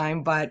amount of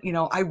time. But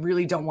I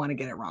really don't want to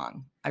get it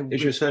wrong.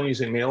 Is your son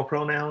using male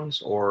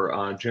pronouns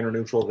or gender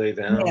neutral they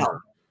them?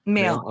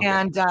 Male. Okay.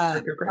 And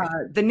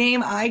the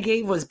name I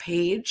gave was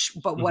Paige.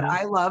 But what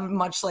I love,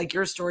 much like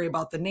your story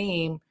about the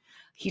name,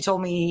 he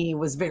told me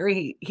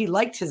he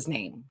liked his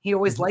name. He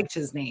always liked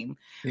his name,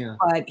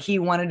 but he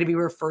wanted to be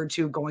referred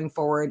to going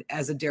forward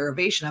as a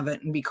derivation of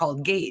it and be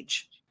called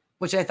Gage,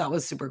 which I thought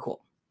was super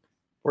cool.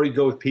 Or you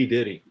go with P.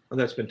 Diddy. Oh,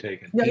 that's been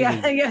taken.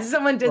 Yeah,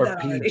 someone did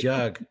that. Or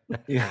Pjugg.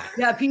 Yeah,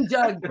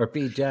 Pjugg. Or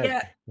Pjugg.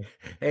 Yeah.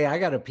 Hey, I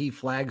got a P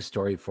Flag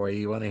story for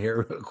you. You want to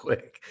hear real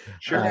quick?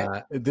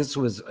 Sure. This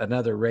was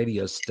another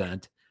radio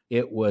stunt.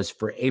 It was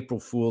for April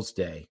Fool's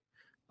Day.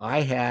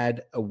 I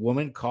had a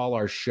woman call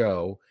our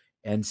show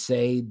and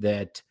say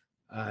that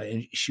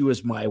she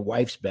was my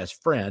wife's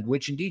best friend,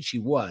 which indeed she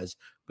was,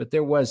 but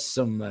there was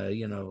some,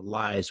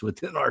 lies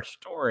within our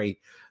story.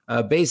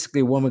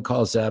 Basically, a woman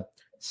calls up,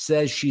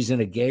 says she's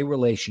in a gay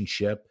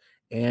relationship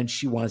and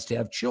she wants to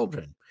have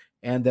children,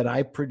 and that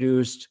I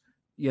produced,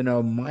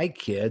 my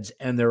kids,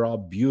 and they're all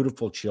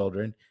beautiful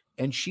children.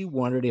 And she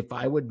wondered if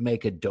I would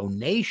make a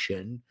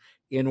donation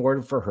in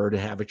order for her to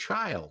have a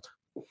child.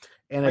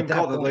 And I can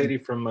call the lady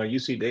from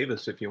UC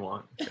Davis if you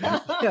want.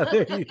 Yeah,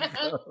 there you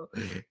go.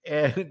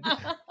 And,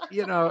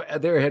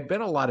 there had been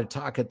a lot of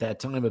talk at that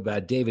time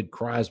about David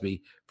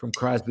Crosby from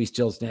Crosby,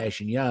 Stills, Nash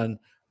and Young,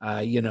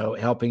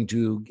 helping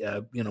to,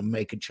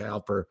 make a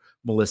child for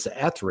Melissa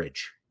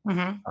Etheridge.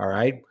 All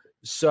right.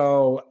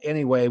 So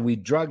anyway, we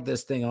drugged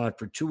this thing on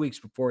for 2 weeks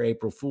before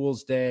April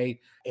Fool's Day.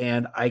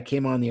 And I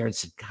came on the air and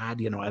said,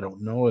 God, I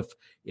don't know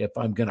if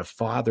I'm going to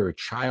father a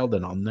child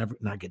and I'll never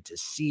not get to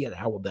see it.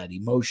 How will that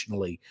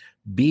emotionally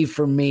be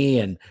for me?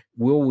 And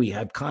will we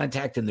have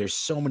contact? And there's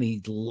so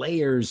many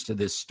layers to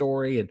this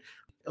story, and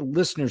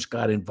listeners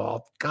got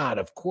involved. God,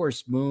 of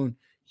course, Moon,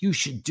 you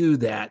should do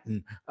that.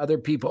 And other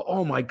people,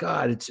 oh my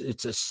God,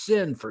 it's a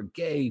sin for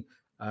gay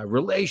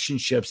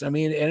relationships. I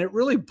mean, and it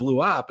really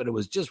blew up, and it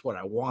was just what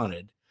I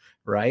wanted,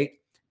 right?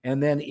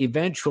 And then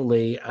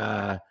eventually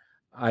I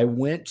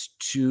went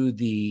to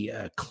the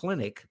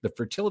clinic, the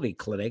fertility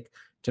clinic,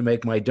 to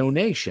make my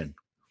donation.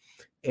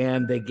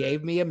 And they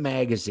gave me a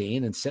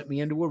magazine and sent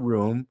me into a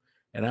room.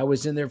 And I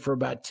was in there for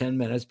about 10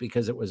 minutes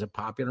because it was a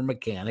Popular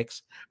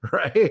Mechanics,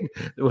 right?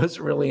 There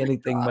wasn't really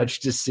anything much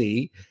to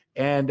see.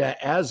 And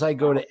as I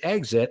go to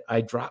exit,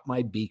 I drop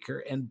my beaker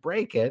and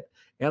break it,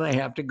 and I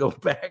have to go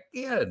back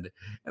in.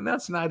 And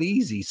that's not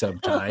easy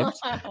sometimes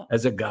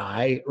as a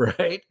guy,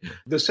 right?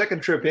 The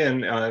second trip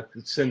in,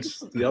 since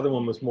the other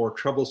one was more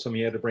troublesome,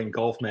 you had to bring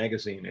Golf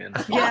Magazine in.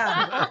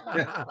 Yeah.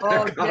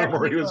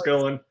 Where he was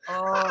going.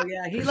 Oh,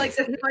 yeah. He likes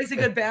a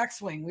good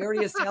backswing. We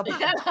already established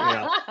that.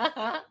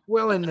 Yeah.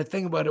 Well, and the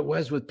thing about it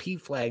was with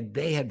P-Flag,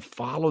 they had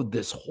followed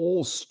this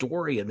whole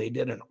story, and they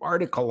did an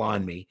article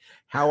on me,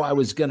 how I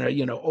was going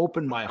to,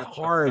 open my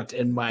heart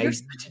and my... You're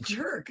such a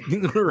jerk.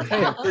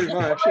 Right. Pretty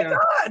much, Oh,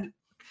 my God.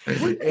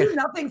 We do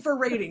nothing for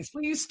ratings.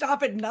 Will you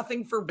stop at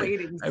nothing for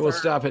ratings? I will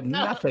stop at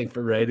nothing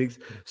for ratings.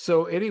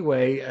 So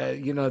anyway,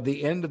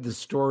 the end of the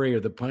story, or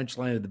the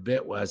punchline of the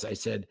bit, was I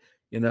said,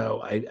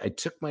 I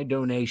took my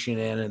donation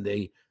in, and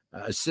the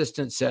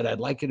assistant said, I'd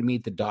like you to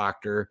meet the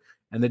doctor.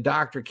 And the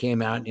doctor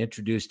came out and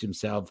introduced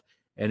himself,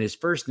 and his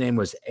first name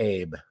was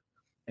Abe,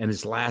 and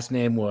his last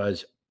name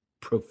was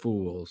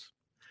Profools.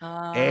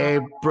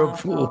 Abe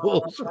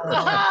Profools.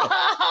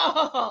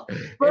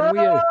 What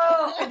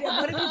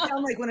did it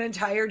sound like when an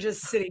entire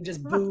city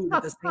just booed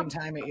at the same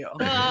time at you?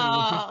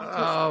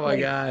 Oh my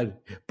God.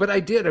 But I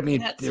did. I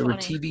mean, there were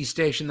funny. TV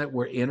stations that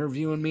were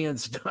interviewing me and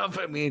stuff.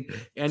 I mean,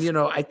 and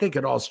I think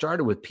it all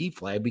started with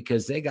P-Flag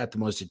because they got the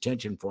most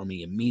attention for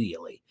me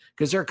immediately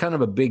because they're kind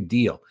of a big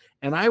deal.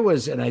 And I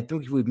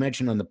think we've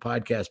mentioned on the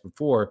podcast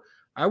before,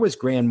 I was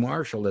Grand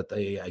Marshal at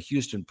the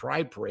Houston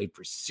Pride Parade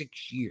for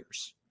 6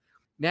 years.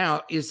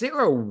 Now, is there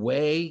a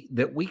way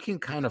that we can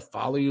kind of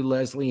follow you,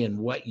 Leslie, in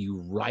what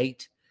you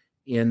write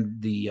in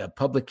the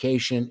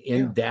publication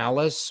in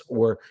Dallas?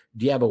 Or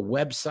do you have a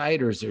website,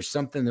 or is there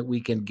something that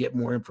we can get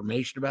more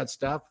information about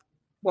stuff?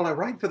 Well, I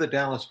write for the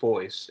Dallas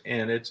Voice,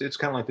 and it's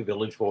kind of like the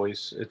Village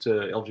Voice. It's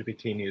a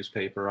LGBT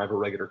newspaper. I have a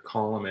regular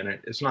column in it.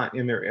 It's not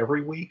in there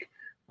every week,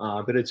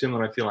 but it's in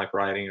when I feel like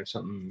writing or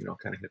something,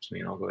 kind of hits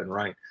me, and I'll go ahead and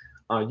write.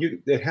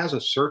 It has a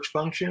search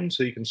function,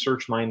 so you can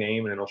search my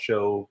name and it'll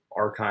show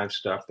archive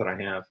stuff that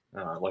I have,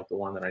 like the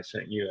one that I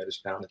sent you. I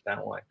just found it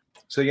that way.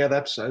 So yeah,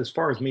 that's as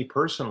far as me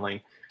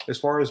personally. As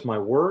far as my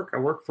work, I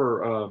work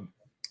for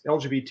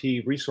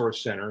LGBT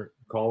Resource Center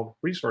called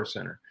Resource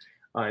Center.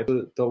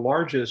 The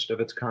largest of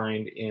its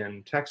kind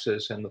in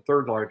Texas and the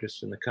third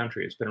largest in the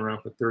country. It's been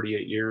around for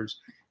 38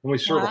 years. And we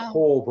serve a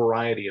whole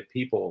variety of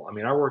people. I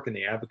mean, I work in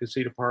the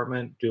advocacy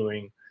department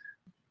doing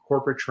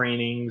corporate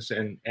trainings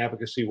and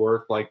advocacy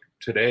work. Like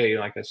today,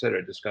 like I said,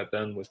 I just got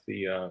done with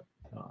the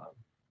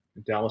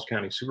Dallas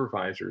County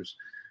supervisors.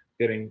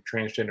 getting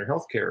transgender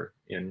health care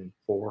in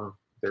for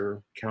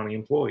their county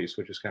employees,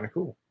 which is kind of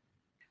cool.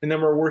 And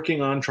then we're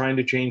working on trying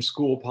to change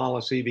school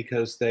policy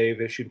because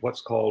they've issued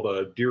what's called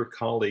a Dear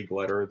Colleague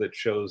letter that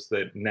shows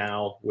that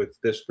now with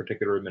this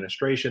particular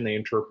administration, they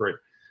interpret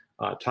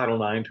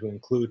Title IX to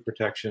include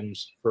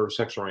protections for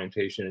sexual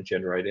orientation and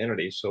gender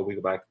identity. So we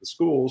go back to the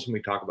schools and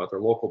we talk about their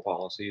local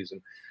policies,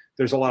 and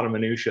there's a lot of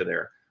minutia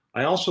there.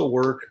 I also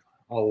work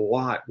a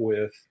lot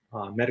with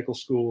medical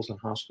schools and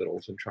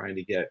hospitals and trying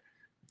to get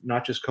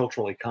not just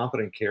culturally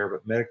competent care,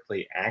 but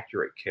medically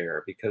accurate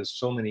care, because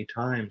so many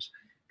times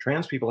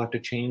trans people have to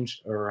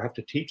change or have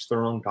to teach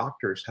their own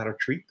doctors how to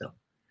treat them.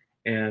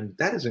 And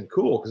that isn't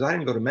cool because I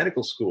didn't go to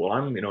medical school.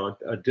 I'm,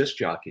 a disc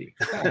jockey.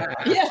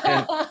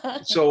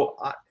 And so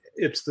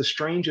it's the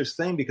strangest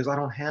thing because I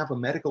don't have a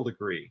medical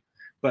degree,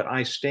 but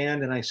I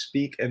stand and I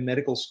speak at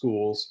medical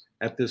schools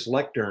at this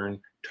lectern,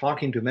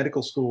 talking to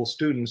medical school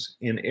students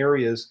in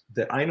areas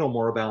that I know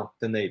more about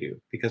than they do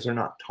because they're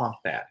not taught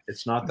that.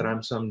 It's not that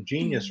I'm some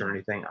genius or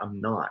anything. I'm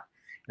not.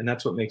 And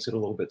that's what makes it a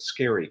little bit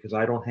scary because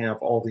I don't have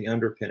all the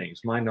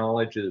underpinnings. My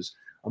knowledge is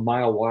a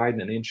mile wide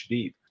and an inch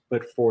deep.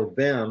 But for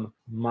them,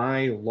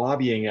 my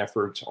lobbying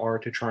efforts are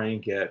to try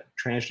and get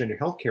transgender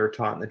healthcare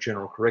taught in the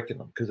general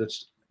curriculum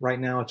because right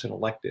now it's an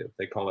elective.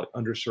 They call it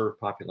underserved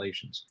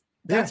populations.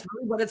 That's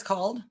really what it's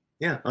called?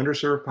 Yeah,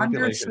 underserved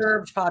populations.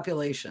 Underserved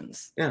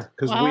populations. Yeah,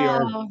 because we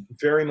are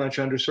very much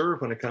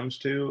underserved when it comes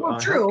to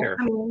healthcare.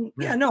 I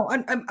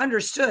mean, I'm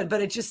understood,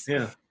 but it just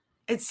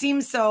it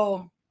seems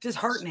so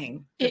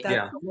disheartening that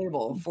that's the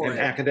label for it.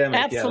 Academic,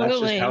 Absolutely.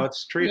 That's just how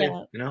it's treated,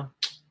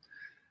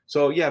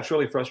 So it's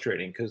really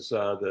frustrating because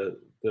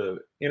the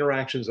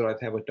interactions that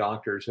I've had with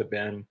doctors have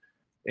been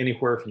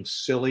anywhere from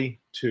silly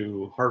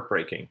to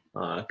heartbreaking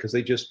because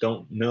they just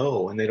don't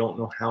know and they don't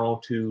know how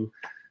to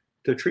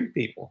treat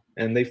people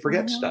and they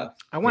forget stuff.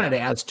 I wanted to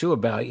ask too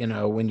about,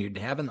 when you're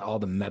having all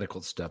the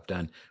medical stuff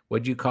done,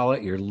 what'd you call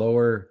it? Your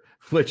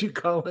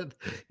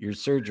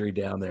surgery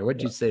down there.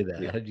 What'd you say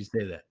that? How'd you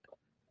say that?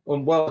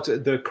 Well,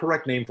 the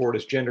correct name for it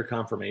is gender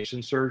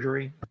confirmation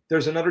surgery.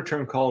 There's another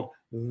term called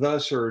the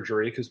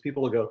surgery because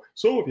people will go,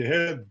 so if you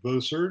had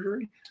the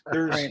surgery,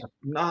 there's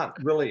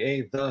not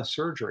really the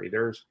surgery.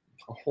 There's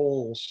a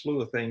whole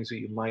slew of things that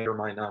you might or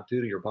might not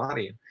do to your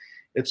body.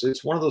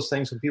 It's one of those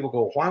things when people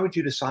go, why would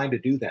you decide to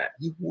do that?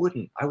 You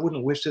wouldn't. I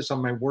wouldn't wish this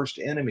on my worst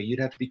enemy.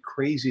 You'd have to be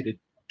crazy to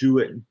do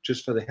it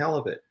just for the hell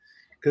of it.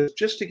 Because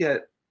just to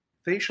get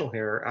facial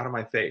hair out of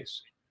my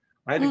face,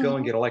 I had to go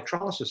and get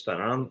electrolysis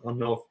done. I don't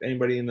know if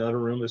anybody in the other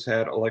room has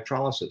had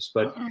electrolysis,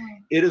 but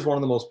it is one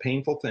of the most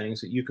painful things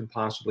that you can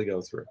possibly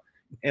go through.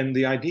 And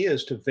the idea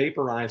is to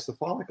vaporize the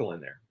follicle in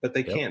there, but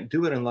they can't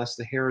do it unless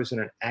the hair is in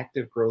an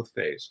active growth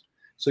phase.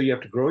 So you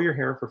have to grow your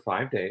hair for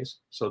 5 days.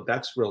 So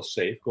that's real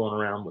safe, going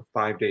around with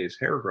 5 days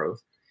hair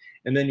growth.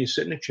 And then you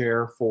sit in a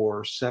chair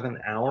for 7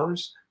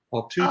 hours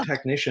while two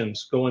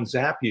technicians go and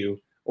zap you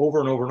over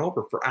and over and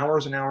over for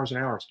hours and hours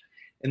and hours.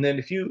 And then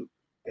if you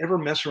ever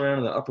mess around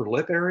in the upper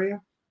lip area,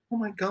 oh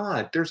my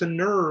God, there's a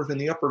nerve in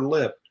the upper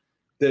lip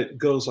that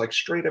goes like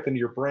straight up into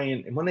your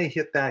brain. And when they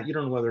hit that, you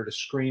don't know whether to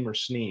scream or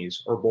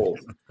sneeze or both.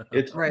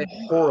 It's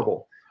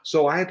horrible.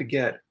 So I had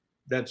to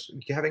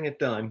having it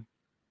done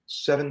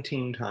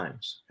 17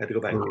 times. Had to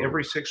go back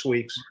every 6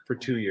 weeks for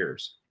 2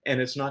 years.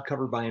 And it's not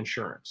covered by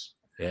insurance.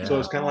 Yeah. So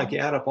it's kind of like you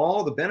add up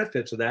all the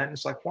benefits of that. And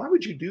it's like, why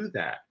would you do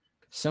that?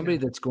 Somebody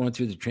that's going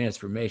through the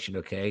transformation,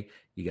 okay,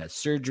 you got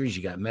surgeries,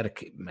 you got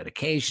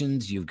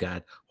medications, you've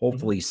got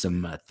hopefully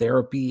some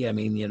therapy. I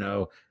mean,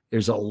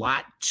 there's a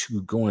lot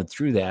to going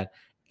through that.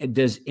 And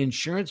does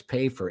insurance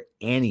pay for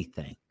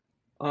anything?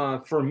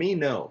 For me,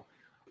 no.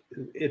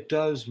 It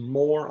does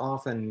more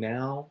often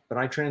now, but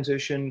I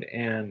transitioned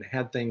and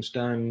had things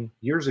done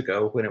years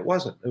ago when it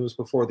wasn't. It was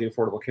before the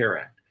Affordable Care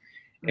Act.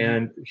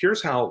 And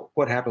here's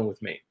what happened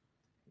with me.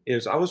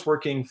 Is I was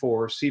working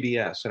for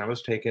CBS and I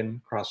was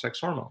taking cross-sex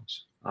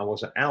hormones. I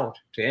wasn't out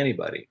to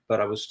anybody, but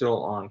I was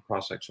still on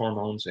cross-sex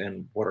hormones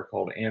and what are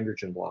called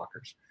androgen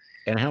blockers.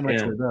 And how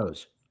much were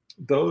those?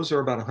 Those are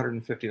about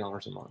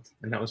 $150 a month,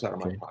 and that was out of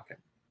my pocket.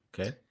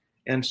 Okay.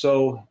 And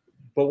so,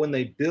 but when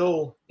they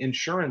bill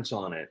insurance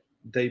on it,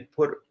 they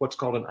put what's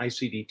called an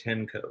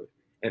ICD-10 code.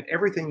 And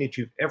everything that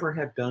you've ever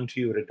had done to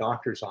you at a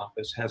doctor's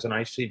office has an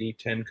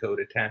ICD-10 code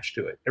attached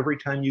to it. Every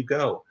time you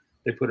go,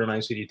 they put an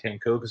ICD-10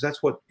 code because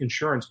that's what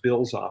insurance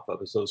bills off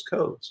of, is those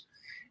codes.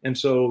 And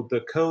so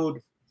the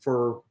code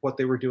for what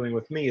they were doing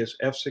with me is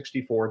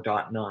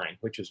F64.9,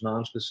 which is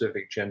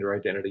nonspecific gender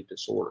identity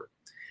disorder.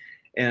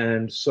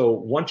 And so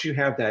once you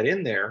have that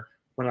in there,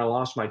 when I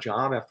lost my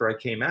job after I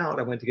came out,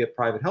 I went to get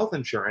private health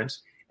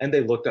insurance and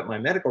they looked at my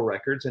medical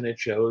records and it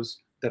shows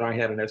that I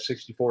had an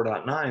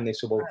F64.9. They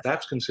said, well,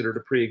 that's considered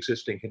a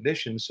pre-existing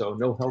condition, so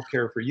no health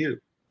care for you.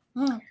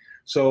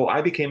 So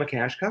I became a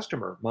cash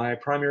customer. My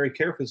primary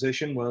care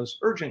physician was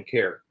urgent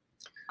care.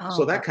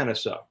 So that kind of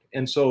sucked.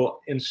 And so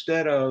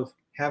instead of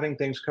having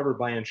things covered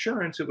by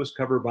insurance, it was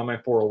covered by my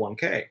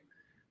 401k.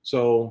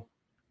 So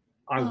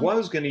I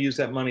was going to use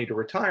that money to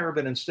retire,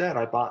 but instead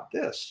I bought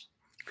this.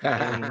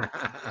 And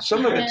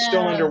some of it's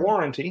still under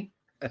warranty.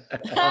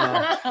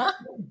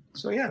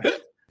 So yeah,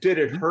 did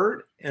it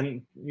hurt?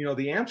 And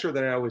the answer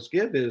that I always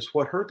give is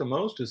what hurt the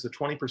most is the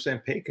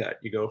 20% pay cut.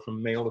 You go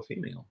from male to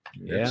female.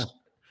 Yeah,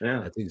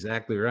 that's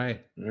exactly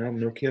right.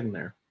 No kidding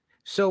there.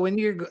 So when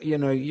you're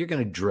going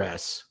to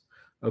dress,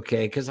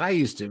 okay, because I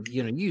used to,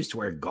 you used to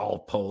wear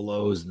golf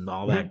polos and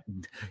all that,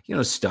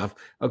 stuff.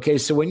 Okay,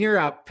 so when you're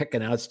out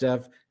picking out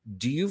stuff,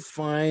 do you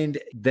find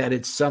that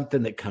it's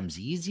something that comes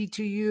easy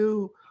to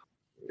you?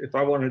 If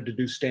I wanted to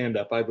do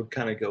stand-up, I would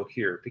kind of go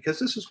here, because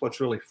this is what's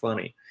really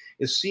funny,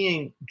 is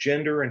seeing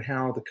gender and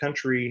how the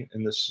country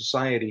and the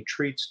society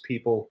treats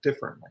people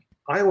differently.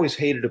 I always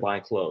hated to buy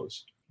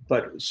clothes.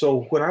 But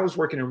so when I was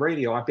working in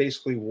radio, I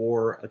basically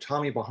wore a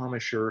Tommy Bahama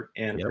shirt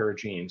and a pair of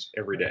jeans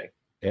every day.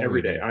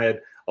 Every day. I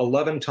had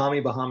 11 Tommy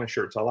Bahama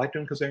shirts. I liked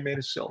them because they're made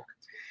of silk.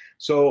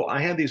 So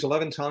I had these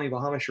 11 Tommy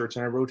Bahama shirts,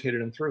 and I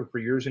rotated them through for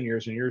years and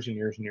years and years and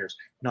years and years.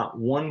 Not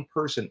one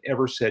person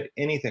ever said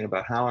anything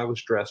about how I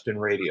was dressed in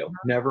radio.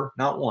 Never,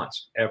 not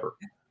once, ever.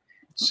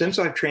 Since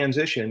I've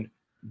transitioned,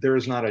 there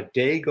is not a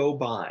day go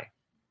by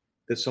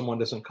that someone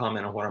doesn't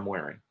comment on what I'm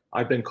wearing.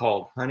 I've been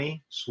called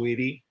honey,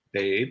 sweetie,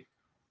 babe.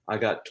 I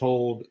got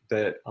told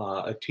that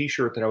a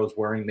T-shirt that I was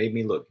wearing made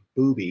me look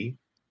booby,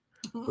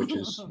 which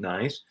is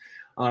nice.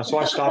 So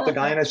I stopped the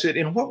guy and I said,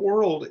 in what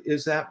world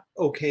is that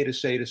okay to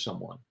say to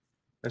someone?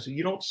 I said,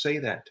 you don't say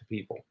that to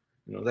people.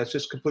 That's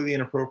just completely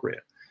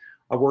inappropriate.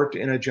 I worked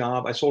in a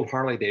job. I sold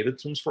Harley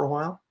Davidsons for a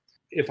while.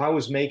 If I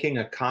was making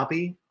a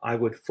copy, I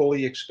would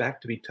fully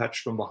expect to be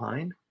touched from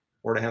behind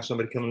or to have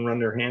somebody come and run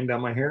their hand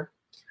down my hair.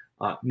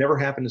 Never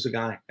happened as a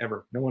guy,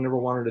 ever. No one ever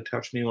wanted to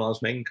touch me while I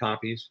was making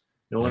copies.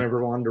 No one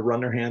ever wanted to run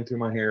their hand through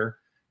my hair.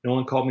 No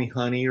one called me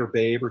honey or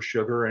babe or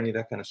sugar or any of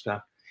that kind of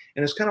stuff.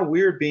 And it's kind of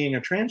weird being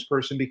a trans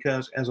person,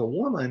 because as a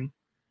woman,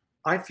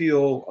 I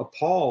feel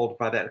appalled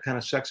by that kind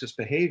of sexist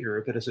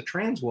behavior. But as a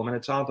trans woman,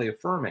 it's oddly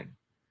affirming,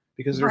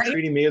 because they're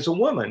treating me as a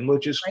woman,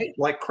 which is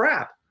like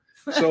crap.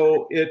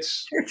 So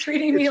you're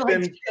treating me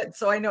like shit,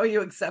 so I know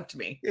you accept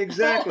me.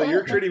 Exactly.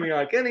 You're treating me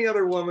like any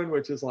other woman,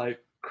 which is like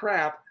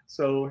crap.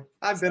 So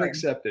I've been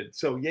accepted.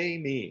 So yay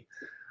me.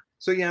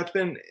 So yeah, it's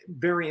been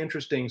very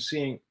interesting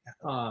seeing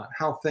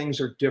how things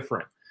are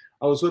different.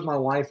 I was with my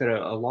wife at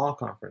a law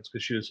conference,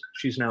 because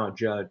she's now a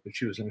judge, but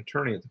she was an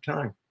attorney at the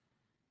time.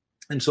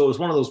 And so it was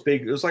one of those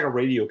it was like a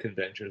radio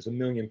convention. There's 1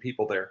 million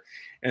people there.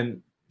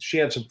 And she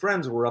had some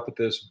friends who were up at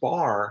this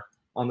bar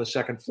on the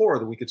second floor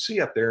that we could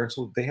see up there. And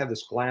so they had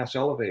this glass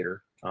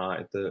elevator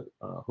at the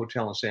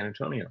hotel in San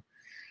Antonio.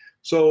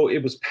 So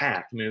it was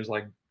packed. I mean, it was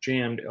like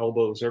jammed,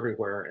 elbows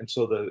everywhere. And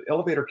so the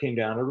elevator came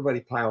down,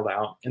 everybody piled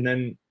out, and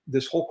then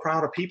this whole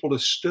crowd of people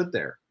just stood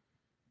there.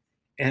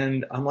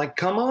 And I'm like,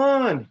 come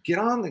on, get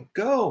on,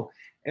 go.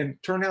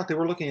 And turned out they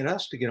were looking at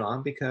us to get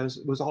on, because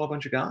it was all a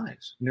bunch of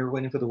guys, and they were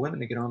waiting for the women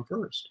to get on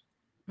first.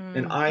 Mm-hmm.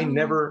 And I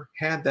never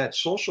had that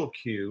social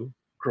cue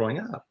growing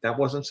up. That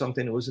wasn't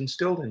something that was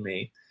instilled in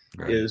me,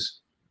 is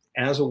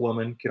as a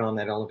woman, get on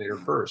that elevator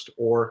first,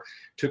 or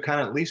to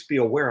kind of at least be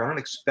aware. I don't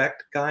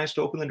expect guys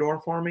to open the door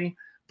for me,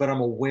 but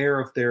I'm aware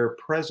of their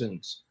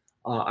presence.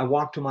 I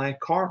walk to my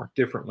car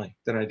differently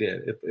than I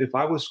did. If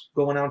I was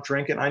going out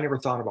drinking, I never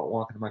thought about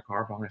walking to my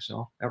car by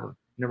myself, ever.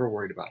 Never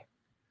worried about it.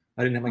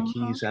 I didn't have my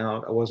keys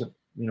out. I wasn't,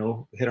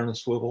 head on a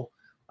swivel.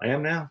 I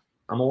am now.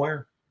 I'm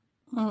aware.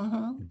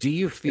 Do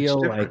you feel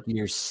like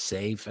you're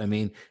safe? I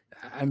mean,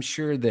 I'm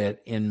sure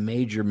that in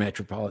major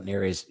metropolitan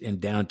areas, in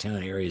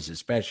downtown areas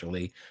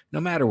especially,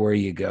 no matter where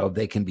you go,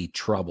 they can be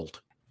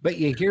troubled. But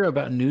you hear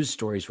about news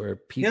stories where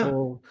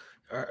people,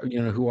 are,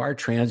 who are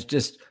trans,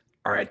 just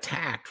are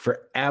attacked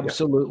for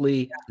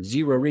absolutely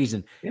zero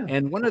reason. Yeah.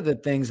 And one of the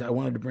things I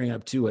wanted to bring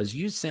up too is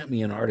you sent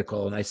me an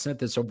article, and I sent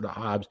this over to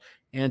Hobbs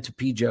and to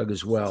Pjugg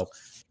as well.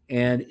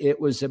 And it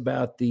was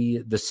about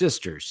the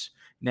sisters.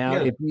 Now,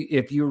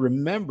 if you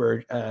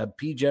remember,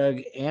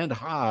 Pjugg and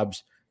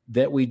Hobbs,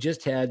 that we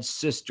just had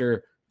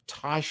Sister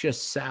Tasha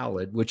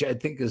Salad, which I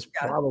think is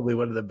probably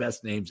one of the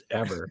best names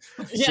ever.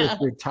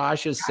 Sister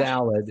Tasha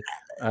Salad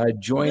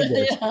joined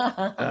us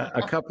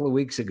a couple of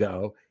weeks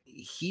ago.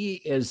 He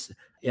is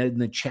in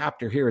the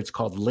chapter here. It's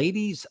called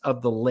Ladies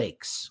of the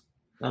Lakes.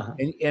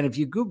 And if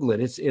you Google it,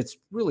 it's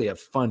really a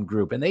fun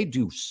group, and they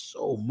do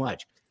so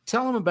much.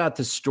 Tell them about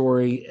the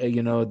story,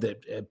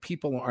 that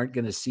people aren't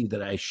going to see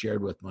that I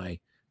shared with my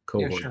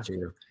cohorts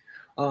here.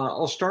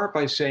 I'll start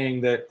by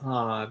saying that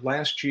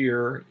last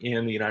year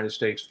in the United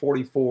States,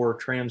 44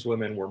 trans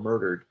women were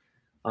murdered,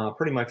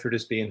 pretty much for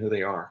just being who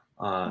they are.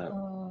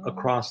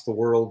 Across the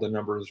world, the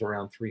number is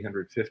around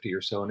 350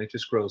 or so, and it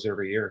just grows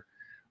every year.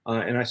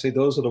 And I say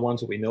those are the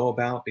ones that we know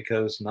about,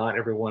 because not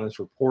everyone is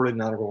reported,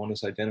 not everyone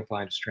is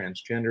identified as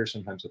transgender.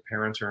 Sometimes the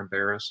parents are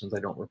embarrassed and they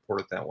don't report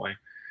it that way.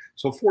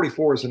 So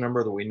 44 is the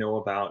number that we know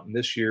about, and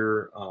this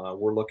year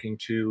we're looking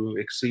to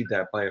exceed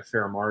that by a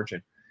fair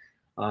margin.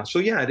 So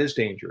yeah, it is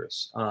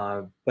dangerous.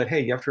 But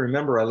hey, you have to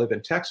remember, I live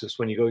in Texas.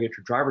 When you go get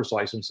your driver's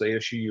license, they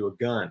issue you a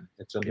gun.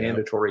 It's a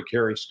mandatory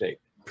carry state.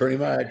 Pretty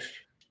much.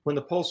 When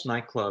the Pulse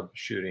nightclub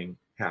shooting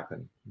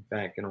happened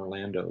back in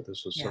Orlando,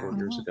 this was several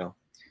years ago,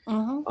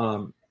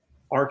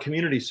 our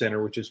community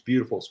center, which is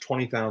beautiful, it's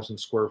 20,000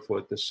 square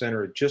foot. The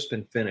center had just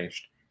been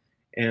finished,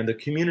 and the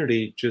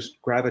community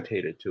just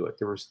gravitated to it.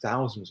 There was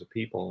thousands of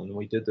people, and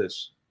we did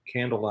this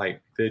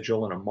candlelight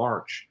vigil and a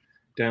march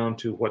down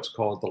to what's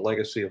called the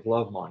Legacy of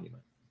Love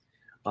Monument.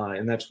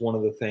 And that's one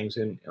of the things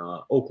in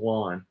Oak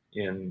Lawn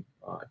in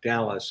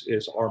Dallas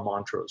is our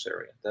Montrose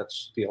area.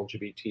 That's the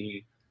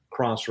LGBT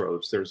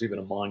crossroads. There's even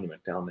a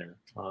monument down there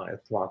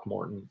at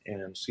Throckmorton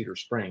and Cedar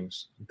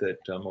Springs that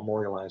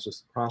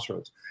memorializes the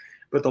crossroads.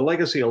 But the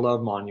Legacy of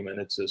Love Monument,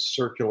 it's a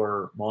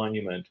circular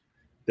monument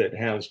that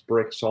has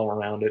bricks all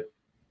around it.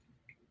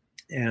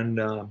 And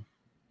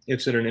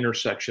it's at an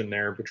intersection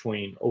there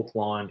between Oak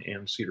Lawn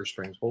and Cedar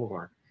Springs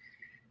Boulevard.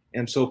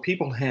 And so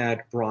people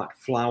had brought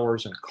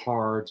flowers and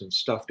cards and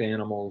stuffed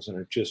animals, and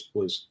it just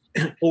was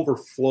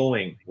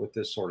overflowing with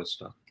this sort of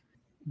stuff.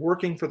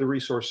 Working for the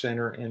Resource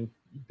Center and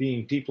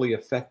being deeply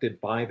affected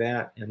by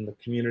that and the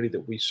community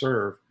that we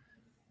serve,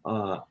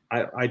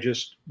 I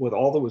just, with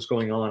all that was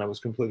going on, I was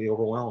completely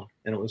overwhelmed.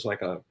 And it was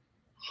like a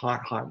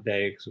hot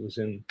day because it was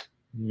in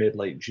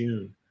late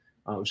June.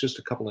 It was just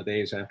a couple of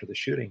days after the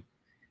shooting.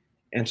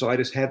 And so I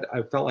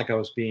felt like I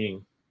was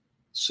being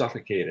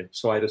suffocated.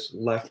 So I just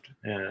left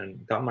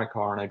and got in my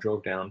car and I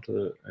drove down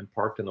and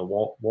parked in the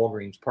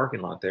Walgreens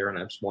parking lot there. And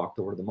I just walked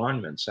over to the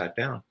monument and sat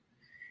down.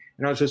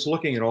 And I was just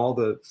looking at all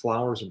the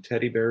flowers and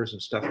teddy bears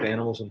and stuffed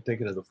animals and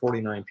thinking of the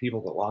 49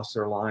 people that lost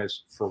their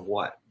lives for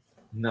what?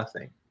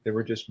 Nothing. They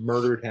were just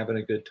murdered, having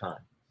a good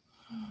time.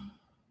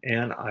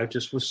 And I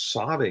just was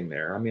sobbing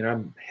there. I mean,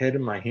 I'm head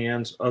in my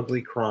hands,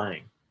 ugly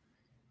crying.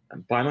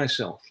 I'm by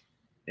myself.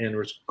 And there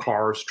was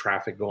cars,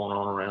 traffic going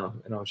on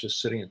around. And I was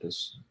just sitting at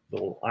this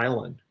little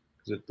island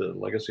because the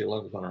Legacy of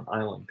Love is on an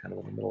island kind of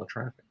in the middle of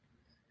traffic.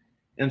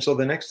 And so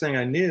the next thing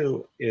I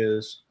knew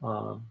is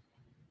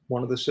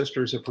one of the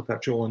sisters of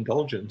Perpetual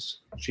Indulgence,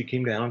 she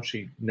came down,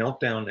 she knelt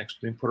down next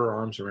to me, put her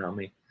arms around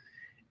me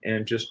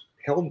and just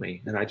held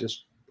me. And I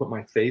just put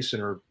my face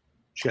in her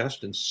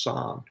chest and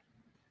sobbed.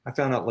 I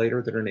found out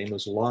later that her name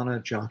was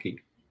Lana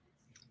Jockey,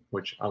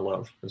 which I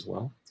love as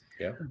well.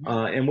 Yeah.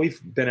 And we've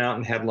been out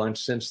and had lunch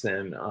since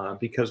then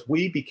because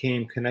we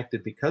became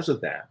connected because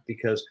of that,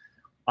 because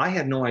I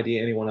had no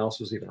idea anyone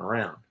else was even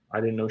around. I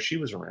didn't know she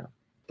was around.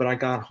 But I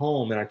got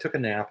home and I took a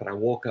nap and I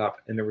woke up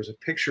and there was a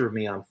picture of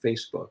me on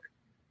Facebook.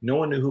 No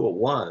one knew who it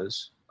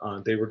was.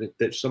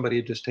 That somebody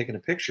had just taken a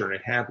picture and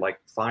it had like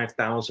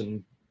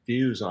 5,000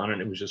 views on it.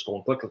 And it was just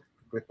going click, click,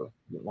 click, click,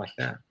 like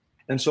that.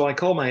 And so I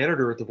called my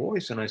editor at The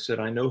Voice and I said,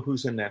 I know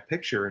who's in that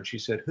picture. And she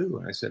said, who?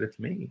 And I said, it's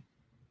me.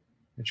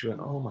 And she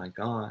went, oh my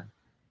God.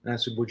 And I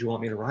said, would you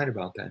want me to write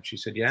about that? And she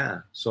said,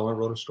 yeah. So I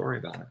wrote a story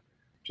about it,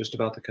 just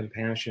about the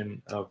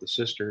compassion of the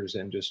sisters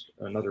and just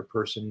another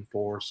person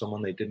for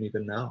someone they didn't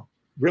even know.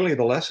 Really,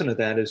 the lesson of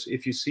that is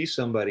if you see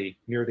somebody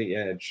near the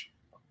edge,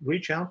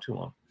 reach out to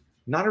them.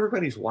 Not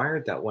everybody's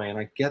wired that way, and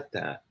I get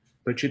that,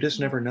 but you just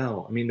never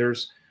know. I mean,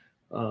 there's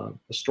a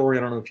story,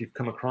 I don't know if you've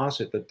come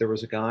across it, but there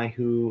was a guy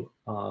who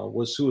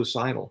was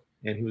suicidal,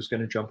 and he was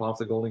going to jump off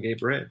the Golden Gate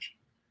Bridge.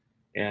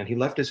 And he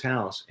left his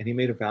house, and he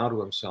made a vow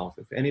to himself.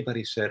 If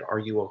anybody said, are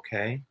you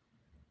okay?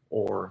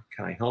 Or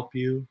can I help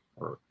you?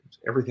 Or is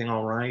everything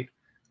all right?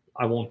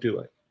 I won't do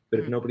it.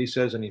 But if nobody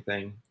says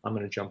anything, I'm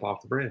going to jump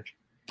off the bridge.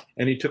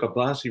 And he took a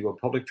bus, he rode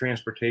public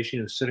transportation,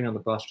 he was sitting on the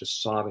bus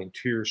just sobbing,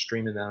 tears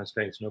streaming down his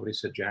face. Nobody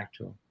said jack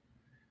to him.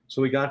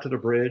 So he got to the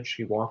bridge,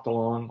 he walked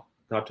along,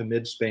 got to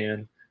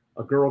mid-span.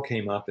 A girl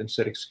came up and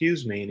said,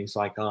 excuse me. And he's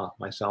like,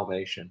 my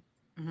salvation.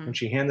 Mm-hmm. And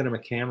she handed him a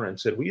camera and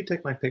said, will you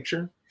take my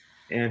picture?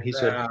 And he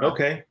said,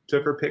 okay,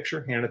 took her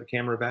picture, handed the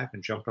camera back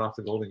and jumped off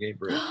the Golden Gate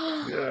Bridge.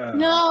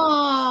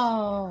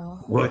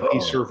 No. But he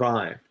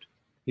survived.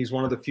 He's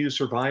one of the few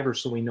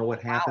survivors, so we know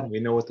what happened. Wow. We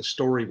know what the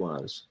story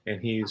was.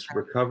 And he's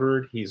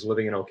recovered. He's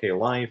living an okay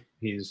life.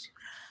 He's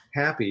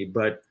happy.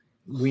 But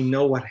we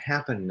know what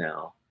happened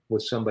now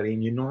with somebody,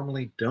 and you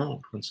normally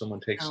don't when someone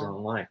takes their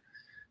own life.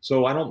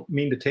 So I don't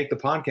mean to take the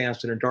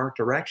podcast in a dark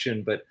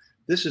direction, but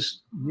this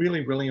is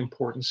really, really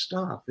important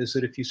stuff, is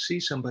that if you see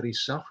somebody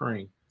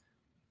suffering,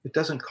 it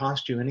doesn't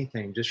cost you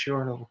anything. Just show a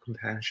little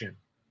compassion.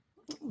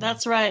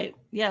 That's right.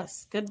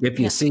 Yes. Good. If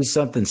you see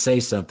something, say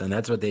something.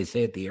 That's what they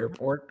say at the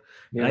airport.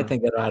 Yeah. And I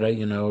think that ought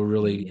to,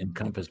 really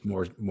encompass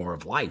more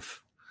of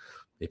life.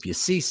 If you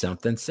see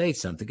something, say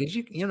something. Because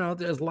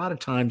there's a lot of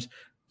times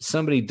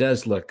somebody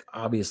does look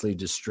obviously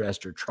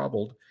distressed or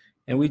troubled,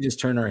 and we just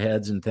turn our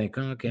heads and think,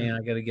 okay,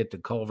 I got to get to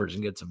Culver's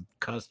and get some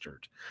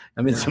custard.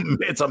 I mean,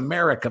 it's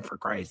America, for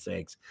Christ's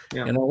sakes.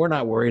 Yeah. We're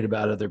not worried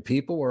about other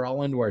people. We're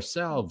all into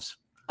ourselves.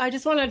 I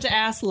just wanted to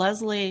ask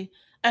Leslie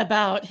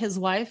about his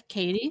wife,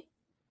 Katie,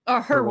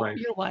 or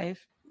your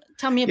wife.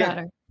 Tell me about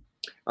her.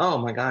 Oh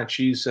my God.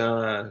 She's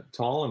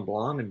tall and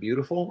blonde and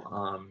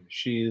beautiful.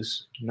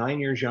 She's 9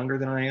 years younger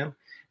than I am.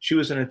 She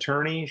was an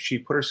attorney. She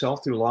put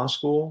herself through law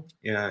school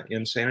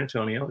in San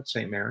Antonio at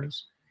St.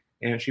 Mary's,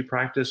 and she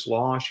practiced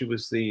law. She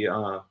was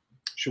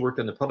she worked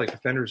in the public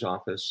defender's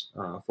office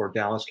for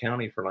Dallas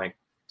County for like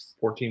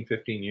 14,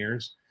 15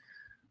 years.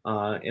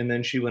 And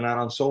then she went out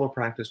on solo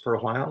practice for a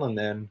while, and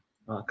then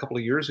a couple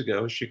of years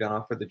ago, she got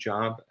offered the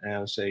job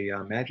as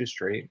a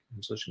magistrate.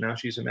 And so now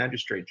she's a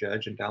magistrate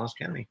judge in Dallas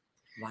County.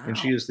 Wow. And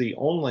she is the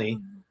only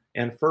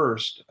and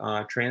first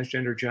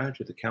transgender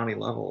judge at the county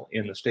level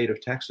in the state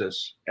of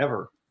Texas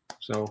ever.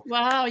 So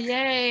wow,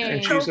 yay!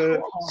 And she's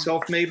a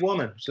self-made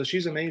woman, so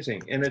she's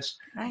amazing. And it's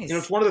nice.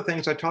 It's one of the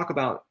things I talk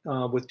about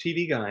with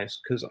TV guys,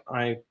 because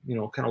I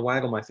kind of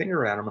waggle my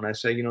finger at them and I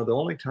say, the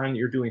only time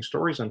you're doing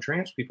stories on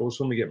trans people is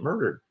when we get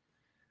murdered.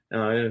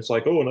 And it's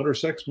like, oh, another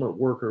sex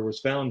worker was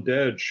found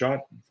dead,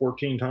 shot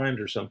 14 times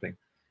or something.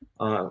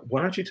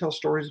 Why don't you tell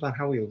stories about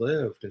how we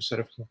lived instead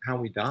of how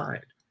we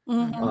died?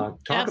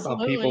 Talk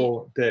about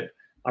people that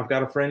I've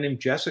got a friend named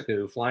Jessica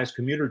who flies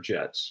commuter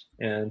jets.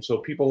 And so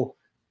people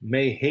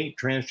may hate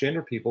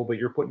transgender people, but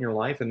you're putting your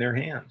life in their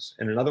hands.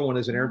 And another one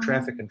is an air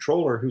traffic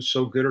controller who's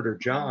so good at her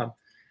job.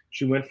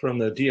 She went from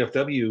the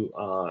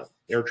DFW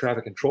air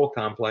traffic control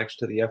complex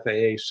to the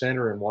FAA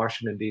center in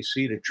Washington,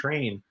 D.C. to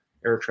train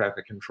air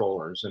traffic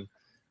controllers.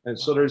 And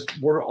so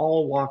we're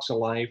all walks of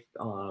life.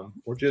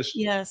 We're just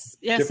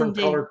different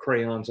colored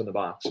crayons in the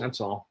box.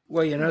 That's all.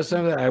 Well,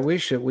 some of that, I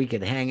wish that we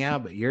could hang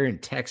out, but you're in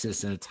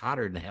Texas and it's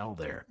hotter than hell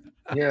there.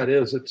 Yeah, it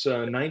is. It's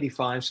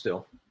 95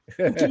 still.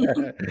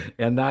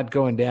 And not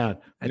going down.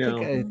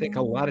 I think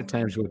a lot of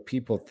times what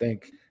people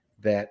think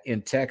that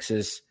in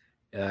Texas,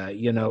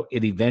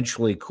 it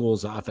eventually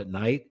cools off at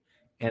night,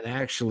 and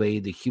actually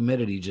the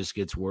humidity just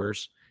gets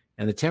worse,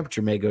 and the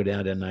temperature may go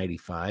down to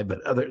 95.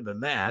 But other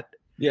than that,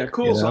 it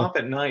cools off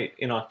at night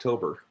in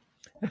October.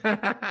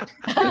 That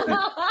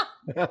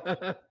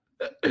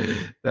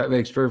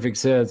makes perfect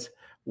sense.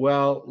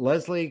 Well,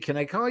 Leslie, can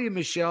I call you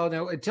Michelle?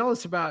 Now, tell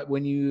us about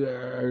when you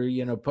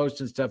are,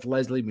 posting stuff,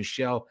 Leslie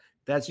Michelle.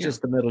 That's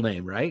just the middle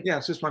name, right? Yeah,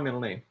 it's just my middle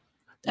name.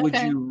 Okay. Would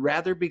you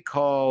rather be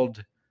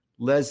called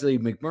Leslie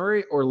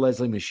McMurray or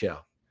Leslie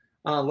Michelle?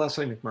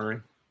 Leslie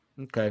McMurray.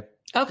 Okay.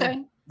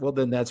 Well,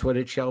 then that's what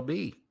it shall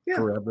be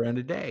forever and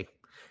a day.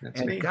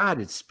 That's and me.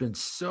 God, it's been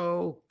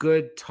so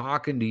good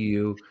talking to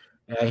you.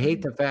 And I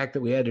hate the fact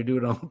that we had to do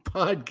it on the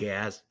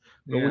podcast,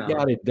 but we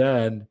got it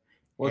done.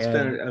 Well, it's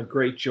been a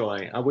great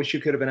joy. I wish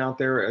you could have been out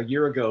there a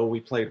year ago. We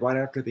played right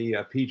after the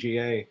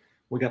PGA.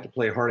 We got to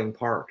play Harding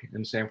Park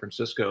in San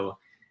Francisco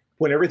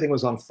when everything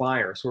was on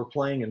fire. So we're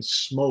playing in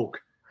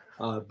smoke,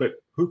 but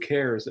who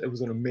cares? It was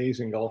an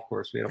amazing golf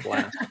course. We had a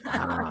blast.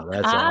 Oh,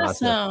 that's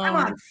awesome. I'm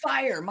on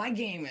fire. My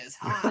game is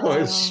hot. Oh,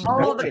 it's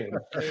smoking.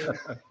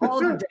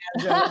 All the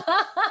dad jokes.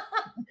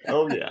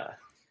 Oh yeah.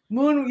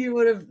 Moon, you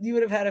would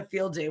have had a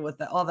field day with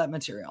all that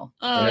material.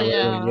 Oh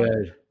yeah. Really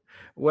good.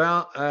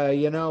 Well,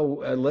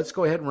 let's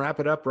go ahead and wrap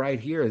it up right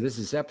here. This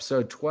is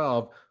episode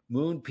 12.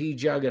 Moon,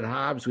 Pjugg, and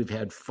Hobbs. We've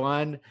had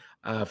fun.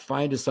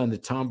 Find us on the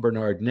Tom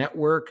Bernard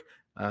Network.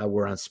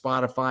 We're on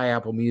Spotify,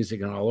 Apple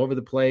Music, and all over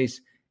the place.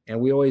 And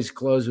we always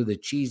close with a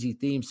cheesy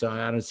theme song.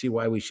 I don't see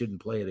why we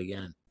shouldn't play it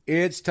again.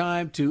 It's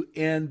time to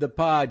end the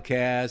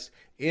podcast.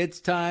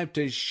 It's time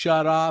to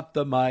shut off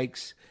the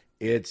mics.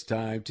 It's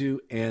time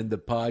to end the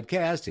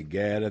podcast and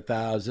get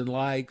 1,000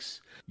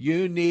 likes.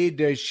 You need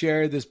to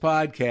share this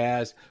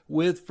podcast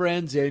with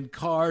friends in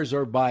cars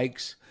or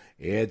bikes.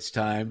 It's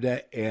time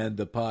to end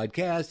the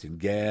podcast and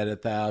get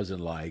 1,000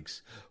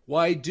 likes.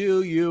 Why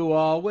do you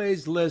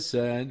always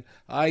listen?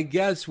 I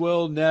guess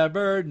we'll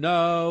never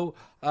know.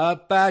 A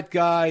fat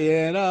guy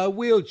in a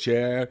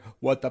wheelchair,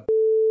 what the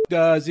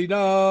does he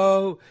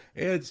know?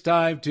 It's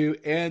time to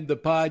end the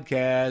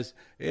podcast.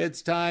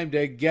 It's time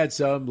to get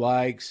some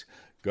likes.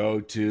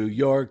 Go to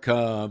your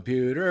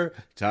computer,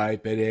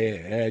 type it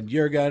in,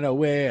 you're gonna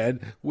win.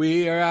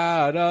 We are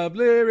out of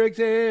lyrics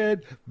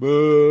in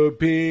Moon,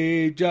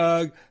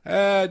 Pjugg,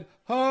 and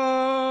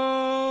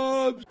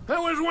Hobbs. That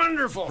was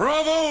wonderful.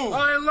 Bravo!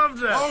 I loved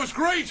that. Oh, it was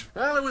great.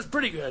 Well, it was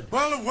pretty good.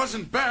 Well, it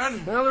wasn't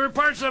bad. Well, there were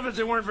parts of it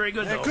that weren't very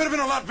good, though. It could have been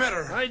a lot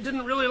better. I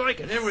didn't really like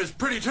it. It was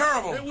pretty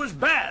terrible. It was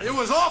bad. It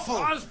was awful.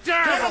 It was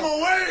terrible. Get him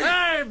away!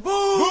 Hey, boo!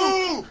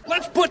 Boo!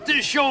 Let's put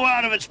this show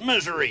out of its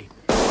misery.